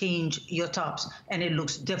is change your tops, and it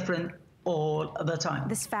looks different all the time.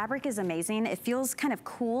 This fabric is amazing. It feels kind of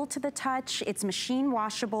cool to the touch. It's machine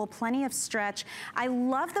washable, plenty of stretch. I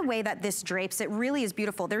love the way that this drapes. It really is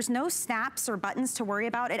beautiful. There's no snaps or buttons to worry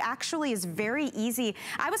about. It actually is very easy.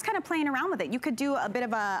 I was kind of playing around with it. You could do a bit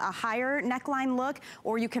of a higher neckline look,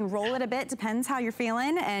 or you can roll it a bit, depends how you're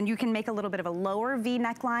feeling, and you can make a little bit of a lower V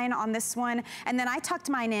neckline on this one. And then I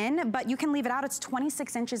tucked mine in, but you can leave it out. It's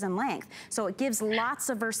 26 inches in length. So it gives lots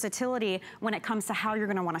of versatility when it comes to how you're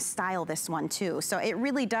gonna wanna style this one too. So it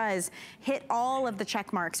really does hit all of the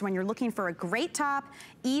check marks when you're looking for a great top,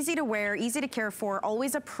 easy to wear, easy to care for,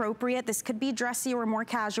 always appropriate. This could be dressy or more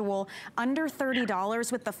casual, under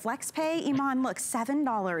 $30 with the flex pay. Iman, look,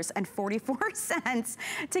 $7.44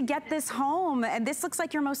 to get this home. And this looks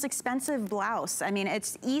like your most expensive blouse. I mean,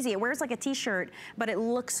 it's easy. It wears like a t-shirt, but it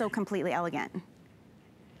looks so completely elegant.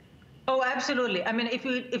 Oh, absolutely. I mean, if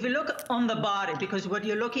you look on the body, because what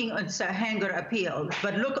you're looking at is a hanger appeal,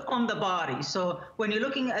 but look on the body. So when you're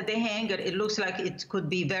looking at the hanger, it looks like it could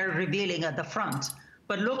be very revealing at the front.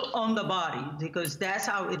 But look on the body, because that's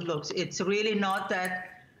how it looks. It's really not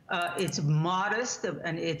that it's modest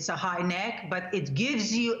and it's a high neck, but it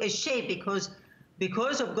gives you a shape because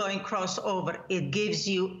of going crossover, it gives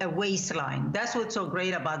you a waistline. That's what's so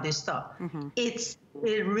great about this stuff. Mm-hmm. It's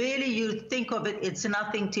it really, you think of it, it's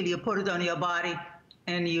nothing till you put it on your body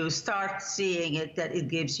and you start seeing it, that it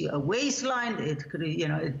gives you a waistline, it could, you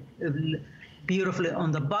know, it beautifully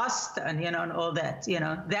on the bust, and, you know, and all that, you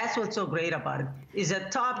know. That's what's so great about it, is a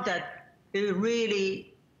top that it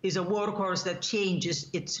really is a workhorse that changes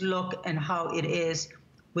its look and how it is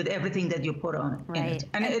with everything that you put on in it.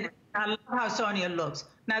 And I love how Sonia looks.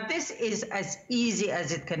 Now, this is as easy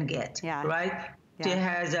as it can get, right?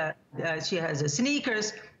 Yeah. She has a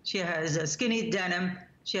sneakers, she has a skinny denim,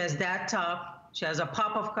 she has that top, she has a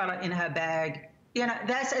pop of color in her bag. You know,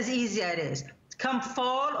 that's as easy as it is. Come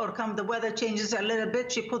fall or come the weather changes a little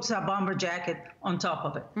bit, she puts her bomber jacket on top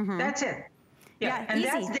of it. That's it. Yeah, and easy.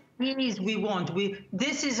 That's the ease we want.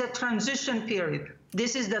 This is a transition period.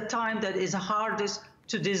 This is the time that is hardest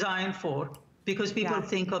to design for, because people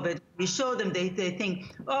think of it, we show them, they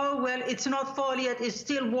think, oh, well, it's not fall yet, it's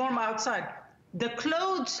still warm outside. The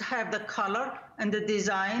clothes have the color and the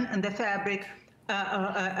design and the fabric,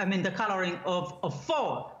 I mean, the coloring of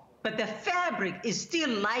fall, but the fabric is still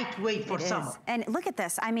lightweight for summer. And look at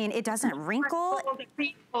this, I mean, it doesn't wrinkle. It's called the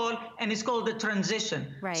pre-fall, and it's called the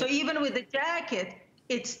transition. Right. So even with the jacket,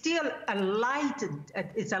 it's still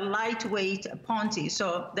it's a lightweight ponte,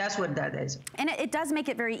 so that's what that is. And it does make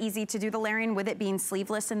it very easy to do the layering with it being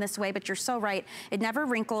sleeveless in this way, but you're so right. It never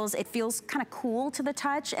wrinkles, it feels kind of cool to the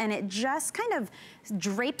touch, and it just kind of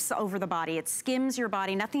drapes over the body. It skims your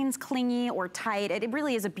body, nothing's clingy or tight. It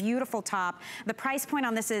really is a beautiful top. The price point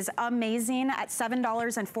on this is amazing at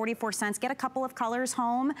 $7.44. Get a couple of colors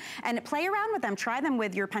home and play around with them. Try them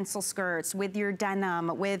with your pencil skirts, with your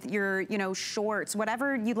denim, with your, you know, shorts, whatever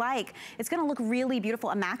you like. It's gonna look really beautiful.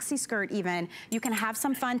 A maxi skirt even. You can have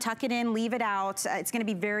some fun, tuck it in, leave it out. It's gonna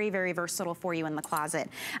be very, very versatile for you in the closet.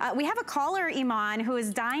 We have a caller, Iman, who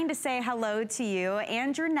is dying to say hello to you.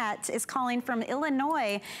 Andrewnette is calling from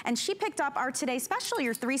Illinois, and she picked up our Today Special,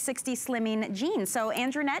 your 360 Slimming jeans. So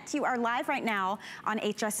Andrewnette, you are live right now on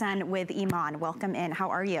HSN with Iman. Welcome in, how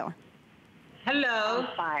are you? Hello.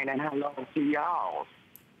 I'm fine, and hello to y'all.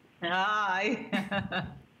 Hi.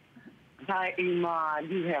 Hi,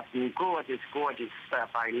 Iman. You have some gorgeous, gorgeous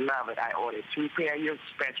stuff. I love it. I ordered 2 pair of your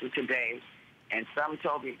special today, and some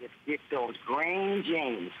told me to get those green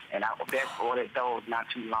jeans, and I just ordered those not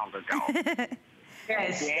too long ago.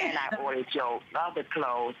 Yes. And then I ordered your other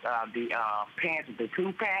clothes, the pants, the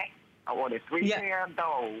 2-pack. I ordered 3 pair of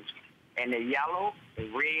those, and the yellow, the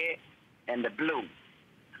red, and the blue.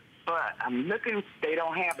 But I'm looking, they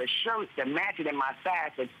don't have a shirt that matches in my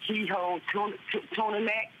size, the keyhole tuna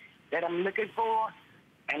neck that I'm looking for,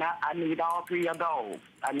 and I need all 3 of those.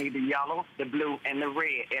 I need the yellow, the blue, and the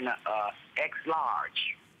red in a X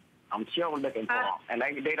large. I'm sure looking for them, and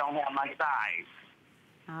they don't have my size.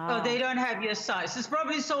 Oh, they don't have your size. It's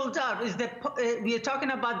probably sold out. Is we're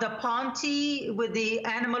talking about the ponte with the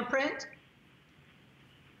animal print?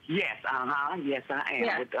 Yes, yes, I am.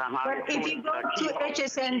 Yeah. But if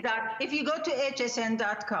you go to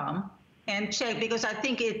hsn.com and check, because I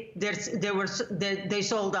think they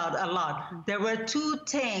sold out a lot. There were 2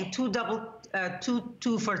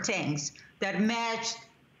 for tanks that matched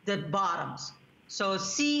the bottoms. So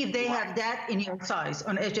see if they have that in your size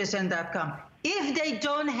on hsn.com. If they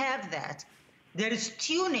don't have that, there is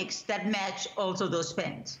tunics that match also those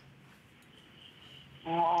pants.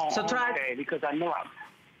 Oh, so try. Okay, because I know.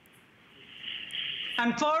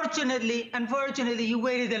 Unfortunately, you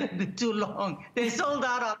waited a little bit too long. They sold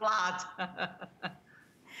out a lot.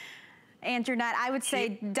 Andrewnette, I would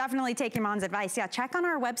say definitely take Iman's advice. Yeah, check on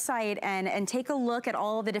our website and take a look at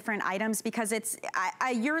all the different items, because it's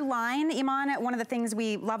your line, Iman. One of the things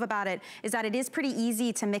we love about it is that it is pretty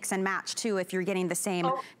easy to mix and match too if you're getting the same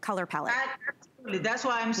color palette. Absolutely. That's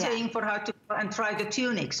why I'm saying for her to go and try the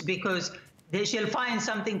tunics, because she'll find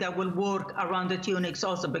something that will work around the tunics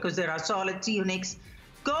also, because there are solid tunics.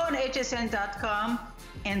 Go on hsn.com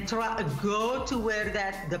and go to where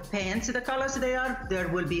the pants, the colors they are. There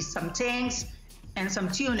will be some tanks and some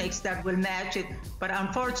tunics that will match it. But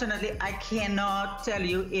unfortunately, I cannot tell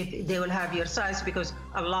you if they will have your size, because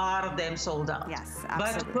a lot of them sold out. Yes,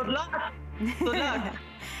 absolutely. But good luck. Good luck.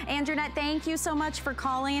 Andrewnette, thank you so much for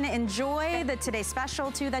calling. Enjoy the Today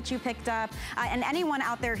Special, too, that you picked up. And anyone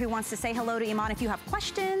out there who wants to say hello to Iman, if you have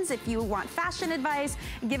questions, if you want fashion advice,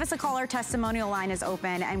 give us a call. Our testimonial line is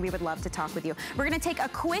open, and we would love to talk with you. We're going to take a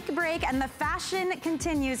quick break, and the fashion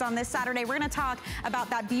continues on this Saturday. We're going to talk about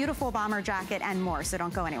that beautiful bomber jacket and more, so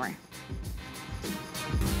don't go anywhere.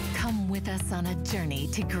 Come with us on a journey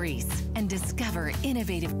to Greece and discover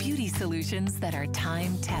innovative beauty solutions that are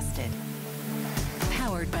time-tested.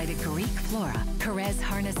 Powered by the Greek flora, Carez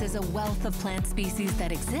harnesses a wealth of plant species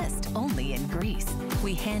that exist only in Greece.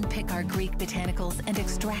 We handpick our Greek botanicals and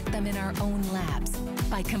extract them in our own labs.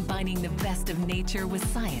 By combining the best of nature with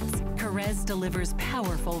science, Carez delivers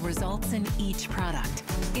powerful results in each product.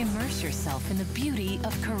 Immerse yourself in the beauty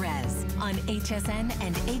of Carez on HSN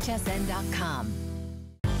and hsn.com.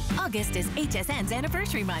 August is HSN's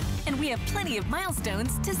anniversary month, and we have plenty of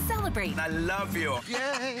milestones to celebrate. I love you.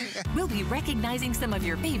 Yay! We'll be recognizing some of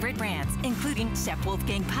your favorite brands, including Chef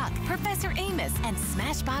Wolfgang Puck, Professor Amos, and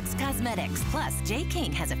Smashbox Cosmetics. Plus, Jay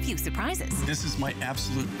King has a few surprises. This is my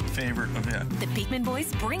absolute favorite event. The Beekman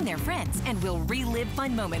Boys bring their friends, and we'll relive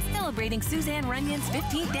fun moments celebrating Suzanne Runyon's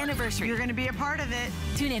 15th anniversary. You're going to be a part of it.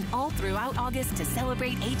 Tune in all throughout August to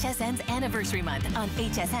celebrate HSN's anniversary month on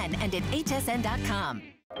HSN and at hsn.com.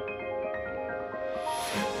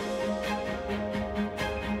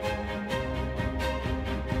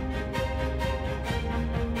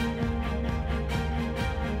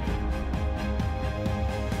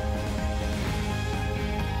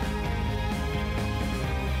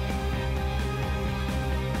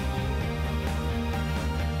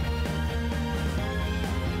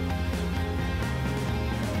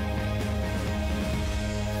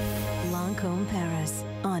 Lancôme Paris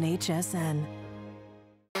on HSN.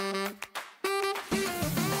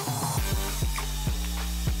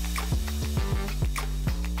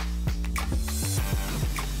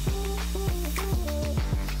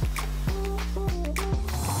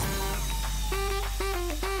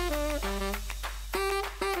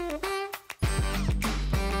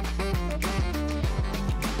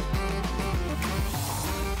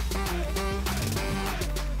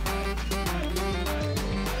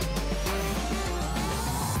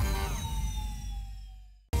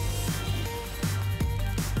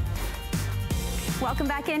 Welcome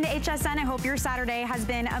back into HSN. I hope your Saturday has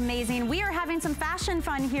been amazing. We are having some fashion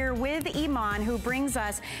fun here with Iman, who brings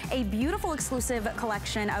us a beautiful exclusive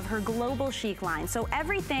collection of her global chic line. So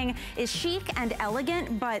everything is chic and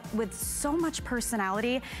elegant, but with so much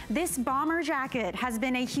personality. This bomber jacket has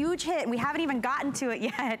been a huge hit. We haven't even gotten to it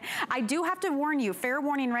yet. I do have to warn you, fair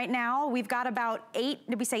warning right now, we've got about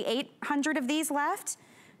 800 of these left?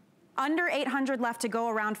 Under 800 left to go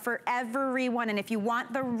around for everyone. And if you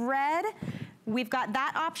want the red, we've got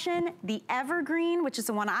that option, the evergreen, which is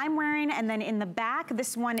the one I'm wearing, and then in the back,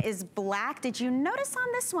 this one is black. Did you notice on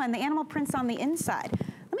this one, the animal prints on the inside?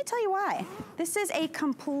 Let me tell you why. This is a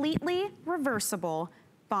completely reversible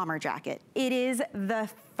bomber jacket. It is the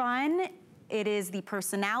fun, it is the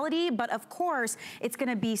personality, but of course, it's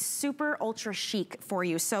gonna be super ultra chic for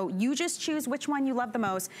you. So you just choose which one you love the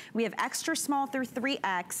most. We have extra small through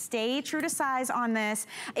 3X. Stay true to size on this.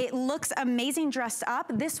 It looks amazing dressed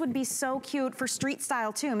up. This would be so cute for street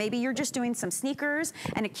style too. Maybe you're just doing some sneakers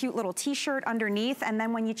and a cute little t-shirt underneath, and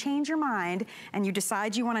then when you change your mind and you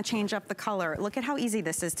decide you wanna change up the color, look at how easy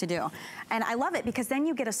this is to do. And I love it because then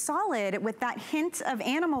you get a solid with that hint of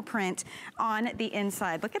animal print on the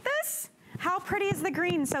inside. Look at this. How pretty is the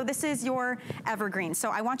green? So this is your evergreen. So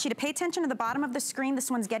I want you to pay attention to the bottom of the screen. This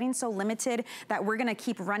one's getting so limited that we're gonna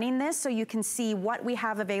keep running this so you can see what we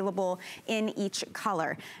have available in each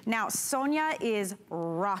color. Now, Sonia is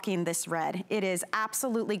rocking this red. It is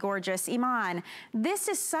absolutely gorgeous. Iman, this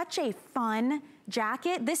is such a fun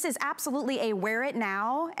jacket. This is absolutely a wear it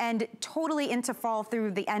now and totally into fall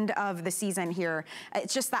through the end of the season here.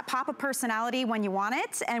 It's just that pop of personality when you want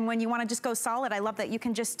it, and when you want to just go solid, I love that you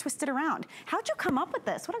can just twist it around. How'd you come up with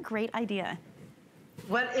this? What a great idea.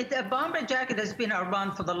 Well, a bomber jacket has been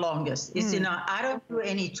around for the longest. It's, you know, I don't do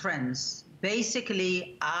any trends.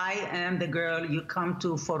 Basically, I am the girl you come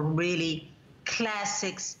to for really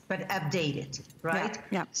classics, but updated, right?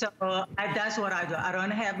 Yeah. So that's what I do. I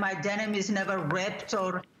don't have, my denim is never ripped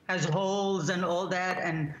or has holes and all that,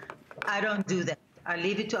 and I don't do that. I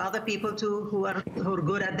leave it to other people too who are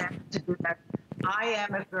good at that to do that. I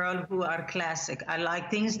am a girl who are classic. I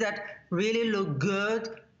like things that really look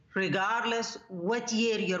good regardless what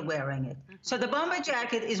year you're wearing it. So the bomber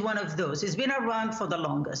jacket is one of those. It's been around for the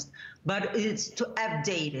longest, but it's to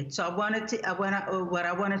update it. So what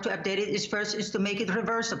I wanted to update it is first is to make it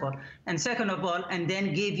reversible. And second of all, and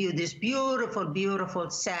then give you this beautiful, beautiful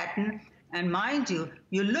satin. And mind you,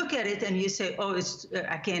 you look at it and you say, oh,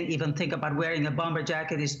 I can't even think about wearing a bomber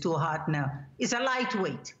jacket. It's too hot now. It's a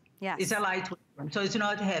lightweight. Yes. It's a lightweight one. So it's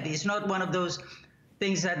not heavy. It's not one of those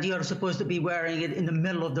things that you're supposed to be wearing it in the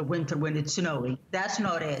middle of the winter when it's snowing. That's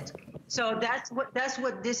not it. So that's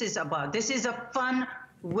what this is about. This is a fun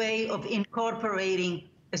way of incorporating,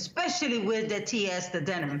 especially with the TS, the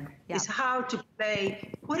denim, is how to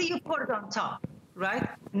play, what do you put on top, right?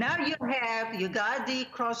 Now you got the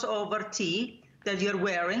crossover tee, that you're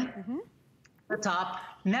wearing, the top.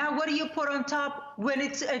 Now, what do you put on top when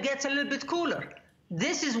it gets a little bit cooler?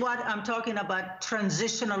 This is what I'm talking about,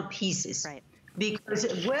 transitional pieces. Right. Because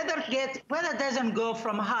weather doesn't go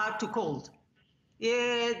from hot to cold.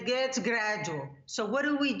 It gets gradual. So what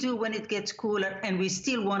do we do when it gets cooler and we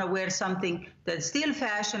still want to wear something that's still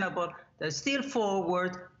fashionable, that's still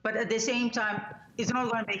forward, but at the same time, it's not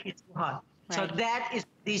going to make it too hot. Right. So that is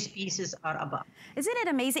what these pieces are about. Isn't it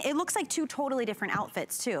amazing? It looks like two totally different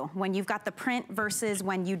outfits too, when you've got the print versus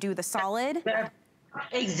when you do the solid.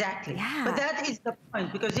 Exactly. Yeah. But that is the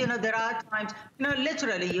point, because, you know, there are times, you know,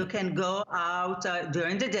 literally you can go out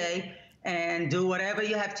during the day and do whatever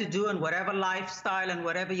you have to do and whatever lifestyle and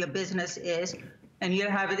whatever your business is, and you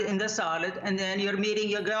have it in the solid, and then you're meeting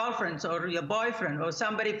your girlfriends or your boyfriend or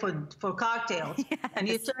somebody for cocktails, and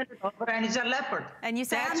you turn it over and it's a leopard. And you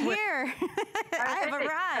say, I'm here. I have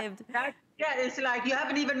arrived. Yeah, it's like you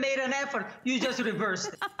haven't even made an effort. You just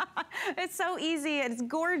reversed it. It's so easy. It's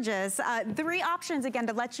gorgeous. 3 options again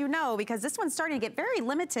to let you know, because this one's starting to get very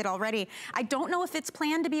limited already. I don't know if it's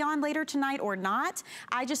planned to be on later tonight or not.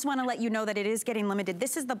 I just want to let you know that it is getting limited.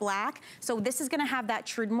 This is the black. So this is going to have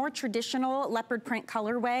that more traditional leopard print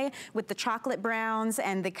colorway with the chocolate browns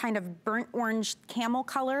and the kind of burnt orange camel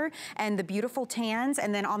color and the beautiful tans.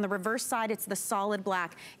 And then on the reverse side, it's the solid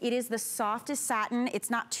black. It is the softest satin. It's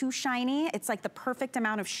not too shiny. It's like the perfect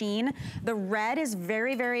amount of sheen. The red is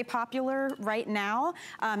very, very popular right now.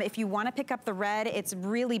 If you want to pick up the red, it's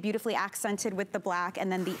really beautifully accented with the black. And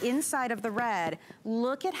then the inside of the red,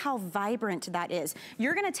 look at how vibrant that is.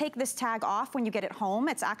 You're going to take this tag off when you get it home.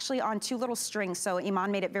 It's actually on 2 little strings. So Iman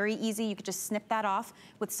made it very easy. You could just snip that off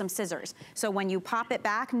with some scissors. So when you pop it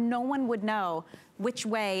back, no one would know which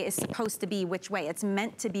way is supposed to be which way. It's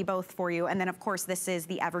meant to be both for you. And then of course this is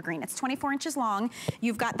the evergreen. It's 24 inches long.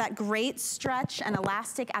 You've got that great stretch and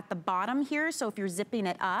elastic at the bottom here. So if you're zipping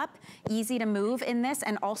it up, easy to move in this,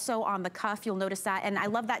 and also on the cuff, you'll notice that. And I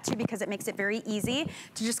love that too, because it makes it very easy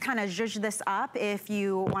to just kind of zhuzh this up if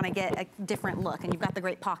you want to get a different look. And you've got the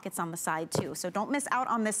great pockets on the side too. So don't miss out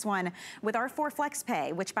on this one with our 4 flex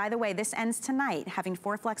pay, which by the way, this ends tonight. Having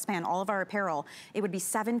 4 flex pay on all of our apparel, it would be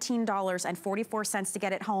 $17.44 to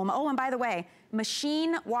get it home. Oh, and by the way,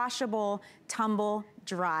 machine washable, tumble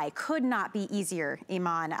dry. Could not be easier,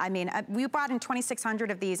 Iman. I mean, we bought in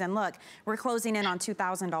 2,600 of these, and look, we're closing in on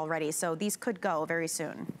 2,000 already, so these could go very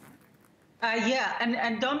soon. Yeah,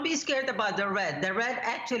 and don't be scared about the red. The red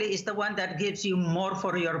actually is the one that gives you more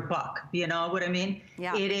for your buck. You know what I mean?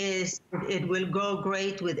 Yeah. It will go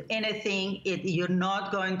great with anything. You're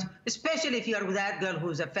not going to, especially if you're that girl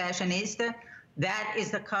who's a fashionista, that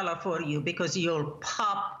is the color for you, because you'll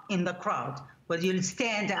pop in the crowd, but you'll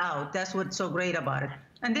stand out. That's what's so great about it.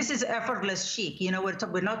 And this is effortless chic. You know,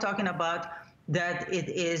 we're not talking about that it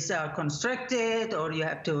is constricted, or you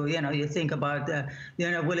have to, you know, you think about, you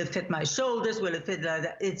know, will it fit my shoulders? Will it fit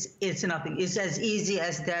that? It's nothing. It's as easy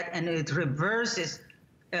as that, and it reverses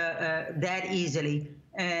that easily.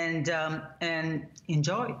 And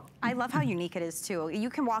enjoy. I love how unique it is too. You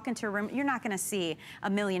can walk into a room, you're not gonna see a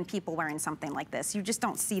million people wearing something like this. You just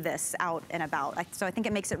don't see this out and about. So I think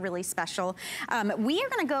it makes it really special. We are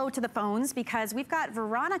gonna go to the phones because we've got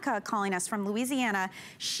Veronica calling us from Louisiana.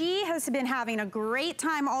 She has been having a great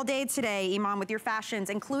time all day today, Iman, with your fashions,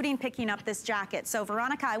 including picking up this jacket. So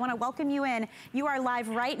Veronica, I wanna welcome you in. You are live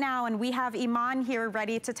right now, and we have Iman here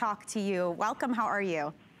ready to talk to you. Welcome, how are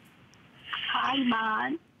you? Hi,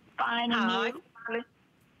 Iman. Fine, and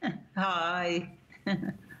you? Hi.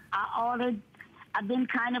 I've been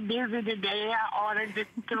kind of busy today. I ordered the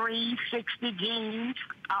 360 jeans.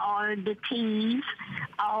 I ordered the tees.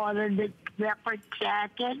 I ordered the leopard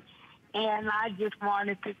jacket. And I just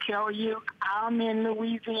wanted to tell you, I'm in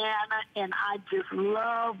Louisiana, and I just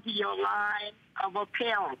love your line of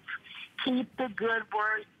apparel. Keep the good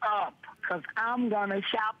work up, because I'm going to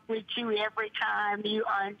shop with you every time you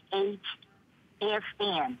on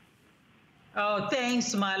HSN. Oh,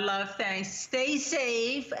 thanks, my love. Thanks. Stay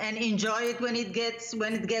safe and enjoy it when it gets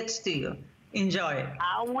to you. Enjoy it.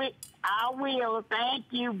 I will. Thank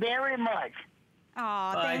you very much.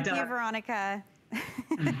 Oh, thank you, Veronica.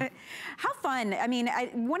 How fun. I mean,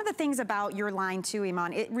 one of the things about your line too,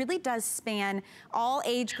 Iman, it really does span all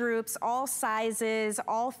age groups, all sizes,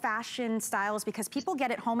 all fashion styles, because people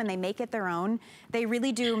get it home and they make it their own. They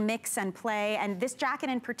really do mix and play. And this jacket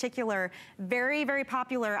in particular, very, very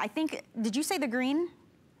popular. I think, did you say the green?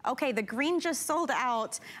 Okay, the green just sold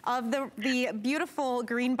out of the beautiful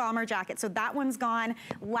green bomber jacket. So that one's gone.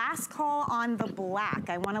 Last call on the black.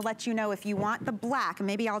 I wanna let you know if you want the black,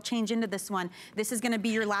 maybe I'll change into this one. This is gonna be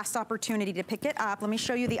your last opportunity to pick it up. Let me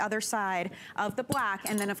show you the other side of the black.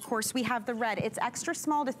 And then of course we have the red. It's extra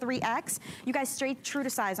small to 3X. You guys straight true to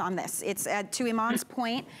size on this. It's to Iman's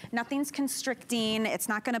point, nothing's constricting. It's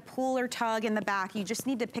not gonna pull or tug in the back. You just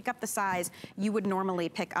need to pick up the size you would normally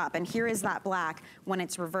pick up. And here is that black when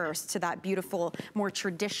it's reversed to that beautiful, more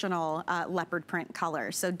traditional leopard print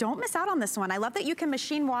color. So don't miss out on this one. I love that you can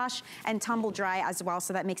machine wash and tumble dry as well,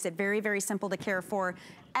 so that makes it very, very simple to care for.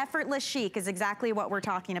 Effortless chic is exactly what we're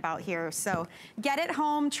talking about here. So get it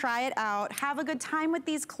home, try it out, have a good time with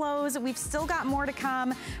these clothes. We've still got more to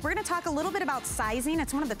come. We're gonna talk a little bit about sizing.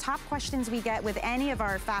 It's one of the top questions we get with any of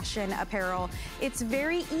our fashion apparel. It's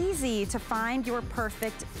very easy to find your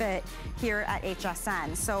perfect fit here at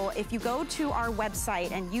HSN. So if you go to our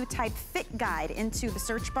website and you type fit guide into the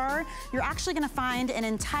search bar, you're actually gonna find an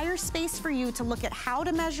entire space for you to look at how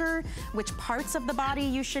to measure, which parts of the body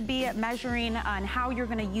you should be measuring, and how you're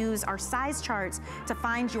gonna use our size charts to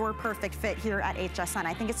find your perfect fit here at HSN.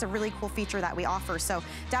 I think it's a really cool feature that we offer. So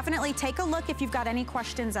definitely take a look if you've got any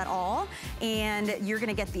questions at all, and you're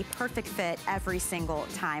gonna get the perfect fit every single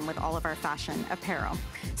time with all of our fashion apparel.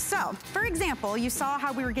 So, for example, you saw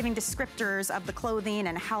how we were giving descriptors of the clothing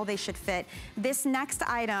and how they should fit. This next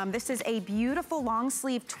item, this is a beautiful long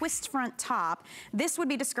sleeve twist front top. This would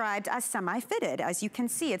be described as semi-fitted. As you can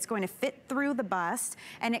see, it's going to fit through the bust,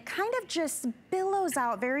 and it kind of just billows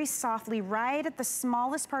out very softly right at the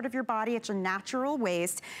smallest part of your body at your natural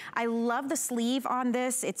waist. I love the sleeve on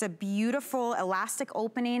this. It's a beautiful elastic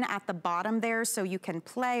opening at the bottom there, so you can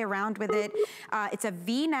play around with it. It's a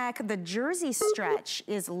V-neck. The jersey stretch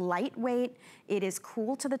is lightweight. It is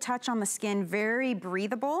cool to the touch on the skin, very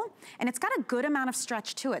breathable, and it's got a good amount of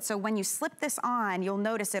stretch to it. So when you slip this on, you'll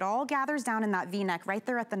notice it all gathers down in that V-neck right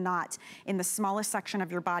there at the knot in the smallest section of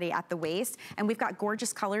your body at the waist. And we've got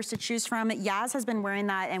gorgeous colors to choose from. Yaz has been wearing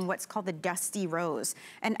that in what's called the dusty rose.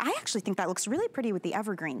 And I actually think that looks really pretty with the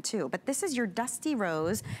evergreen too. But this is your dusty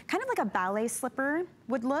rose, kind of like a ballet slipper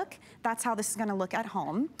would look. That's how this is gonna look at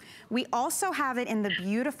home. We also have it in the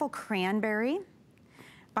beautiful cranberry.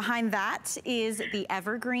 Behind that is the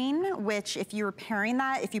evergreen, which if you were pairing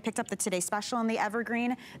that, if you picked up the Today Special in the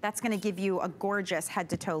evergreen, that's gonna give you a gorgeous head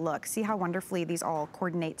to toe look. See how wonderfully these all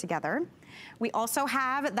coordinate together. We also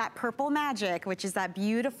have that purple magic, which is that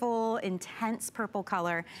beautiful, intense purple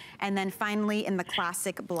color. And then finally in the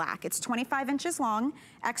classic black. It's 25 inches long,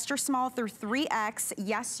 extra small through 3X.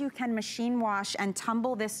 Yes, you can machine wash and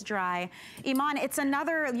tumble this dry. Iman, it's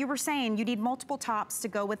another, you were saying you need multiple tops to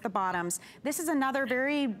go with the bottoms. This is another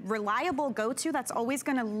very reliable go-to that's always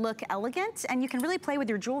gonna look elegant, and you can really play with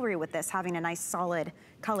your jewelry with this, having a nice solid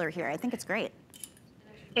color here. I think it's great.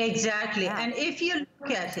 Exactly, yeah. And if you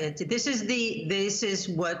look at it, this is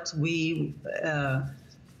what we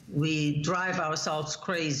drive ourselves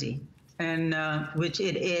crazy, and which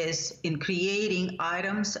it is in creating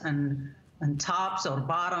items and tops or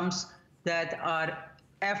bottoms that are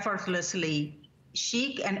effortlessly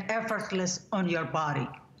chic and effortless on your body.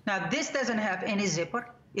 Now, this doesn't have any zipper,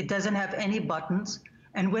 it doesn't have any buttons,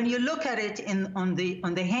 and when you look at it on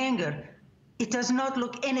the hanger, it does not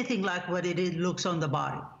look anything like what it looks on the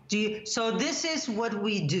body. So this is what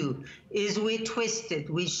we do, is we twist it,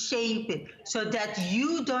 we shape it, so that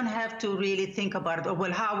you don't have to really think about it, oh,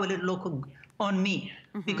 well, how will it look on me?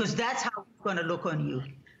 Mm-hmm. Because that's how it's gonna look on you.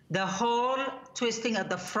 The whole twisting at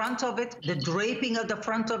the front of it, the draping at the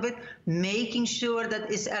front of it, making sure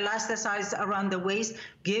that it's elasticized around the waist,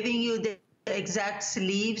 giving you the exact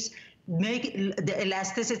sleeves, make the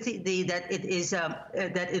elasticity that it is that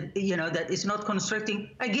it's not constricting.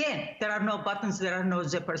 Again, there are no buttons, there are no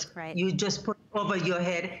zippers. Right. You just put over your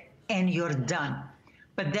head and you're done.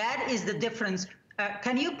 But that is the difference.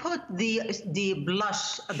 Can you put the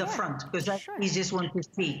blush at the front, because that's the easiest one to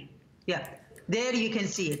see? Yeah, there you can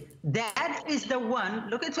see it. That is the one.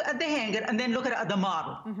 Look at the hanger and then look at the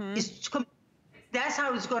model. Mm-hmm. That's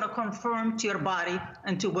how it's going to conform to your body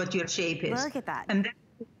and to what your shape is. Look at that. And that's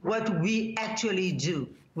what we actually do.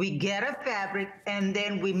 We get a fabric and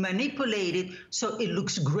then we manipulate it so it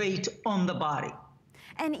looks great on the body.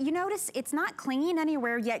 And you notice it's not clinging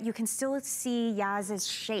anywhere yet. You can still see Yaz's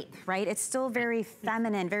shape, right? It's still very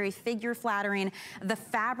feminine, very figure flattering. The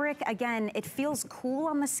fabric, again, it feels cool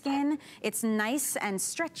on the skin. It's nice and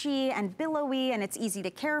stretchy and billowy, and it's easy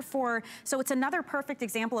to care for. So it's another perfect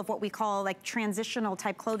example of what we call like transitional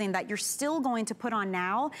type clothing that you're still going to put on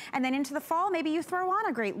now. And then into the fall, maybe you throw on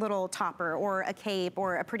a great little topper or a cape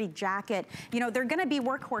or a pretty jacket. You know, they're gonna be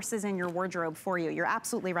workhorses in your wardrobe for you. You're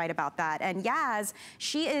absolutely right about that. And Yaz,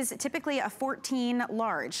 she is typically a 14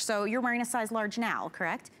 large. So you're wearing a size large now,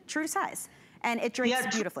 correct? True to size. And it drapes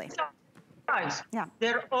beautifully. Size. Yeah.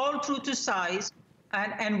 They're all true to size.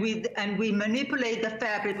 And we manipulate the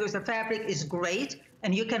fabric because the fabric is great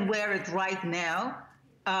and you can wear it right now.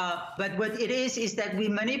 But what it is that we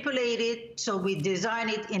manipulate it, so we design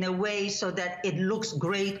it in a way so that it looks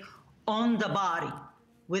great on the body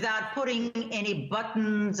without putting any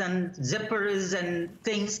buttons and zippers and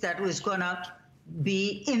things that was gonna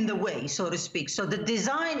be in the way, so to speak. So the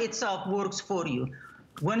design itself works for you.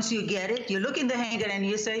 Once you get it, you look in the hanger and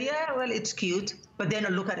you say, yeah, well, it's cute, but then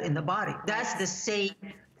look at it in the body. That's the same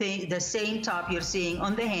thing, the same top you're seeing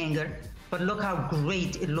on the hanger, but look how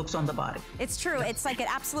great it looks on the body. It's true. It's like it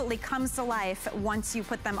absolutely comes to life once you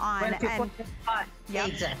put them on. Yep.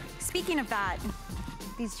 Exactly. Speaking of that,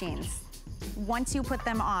 these jeans, once you put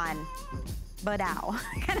them on, badow.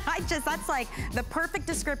 And that's like the perfect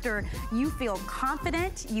descriptor. You feel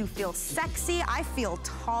confident, you feel sexy, I feel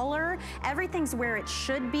taller, everything's where it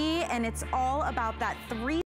should be, and it's all about that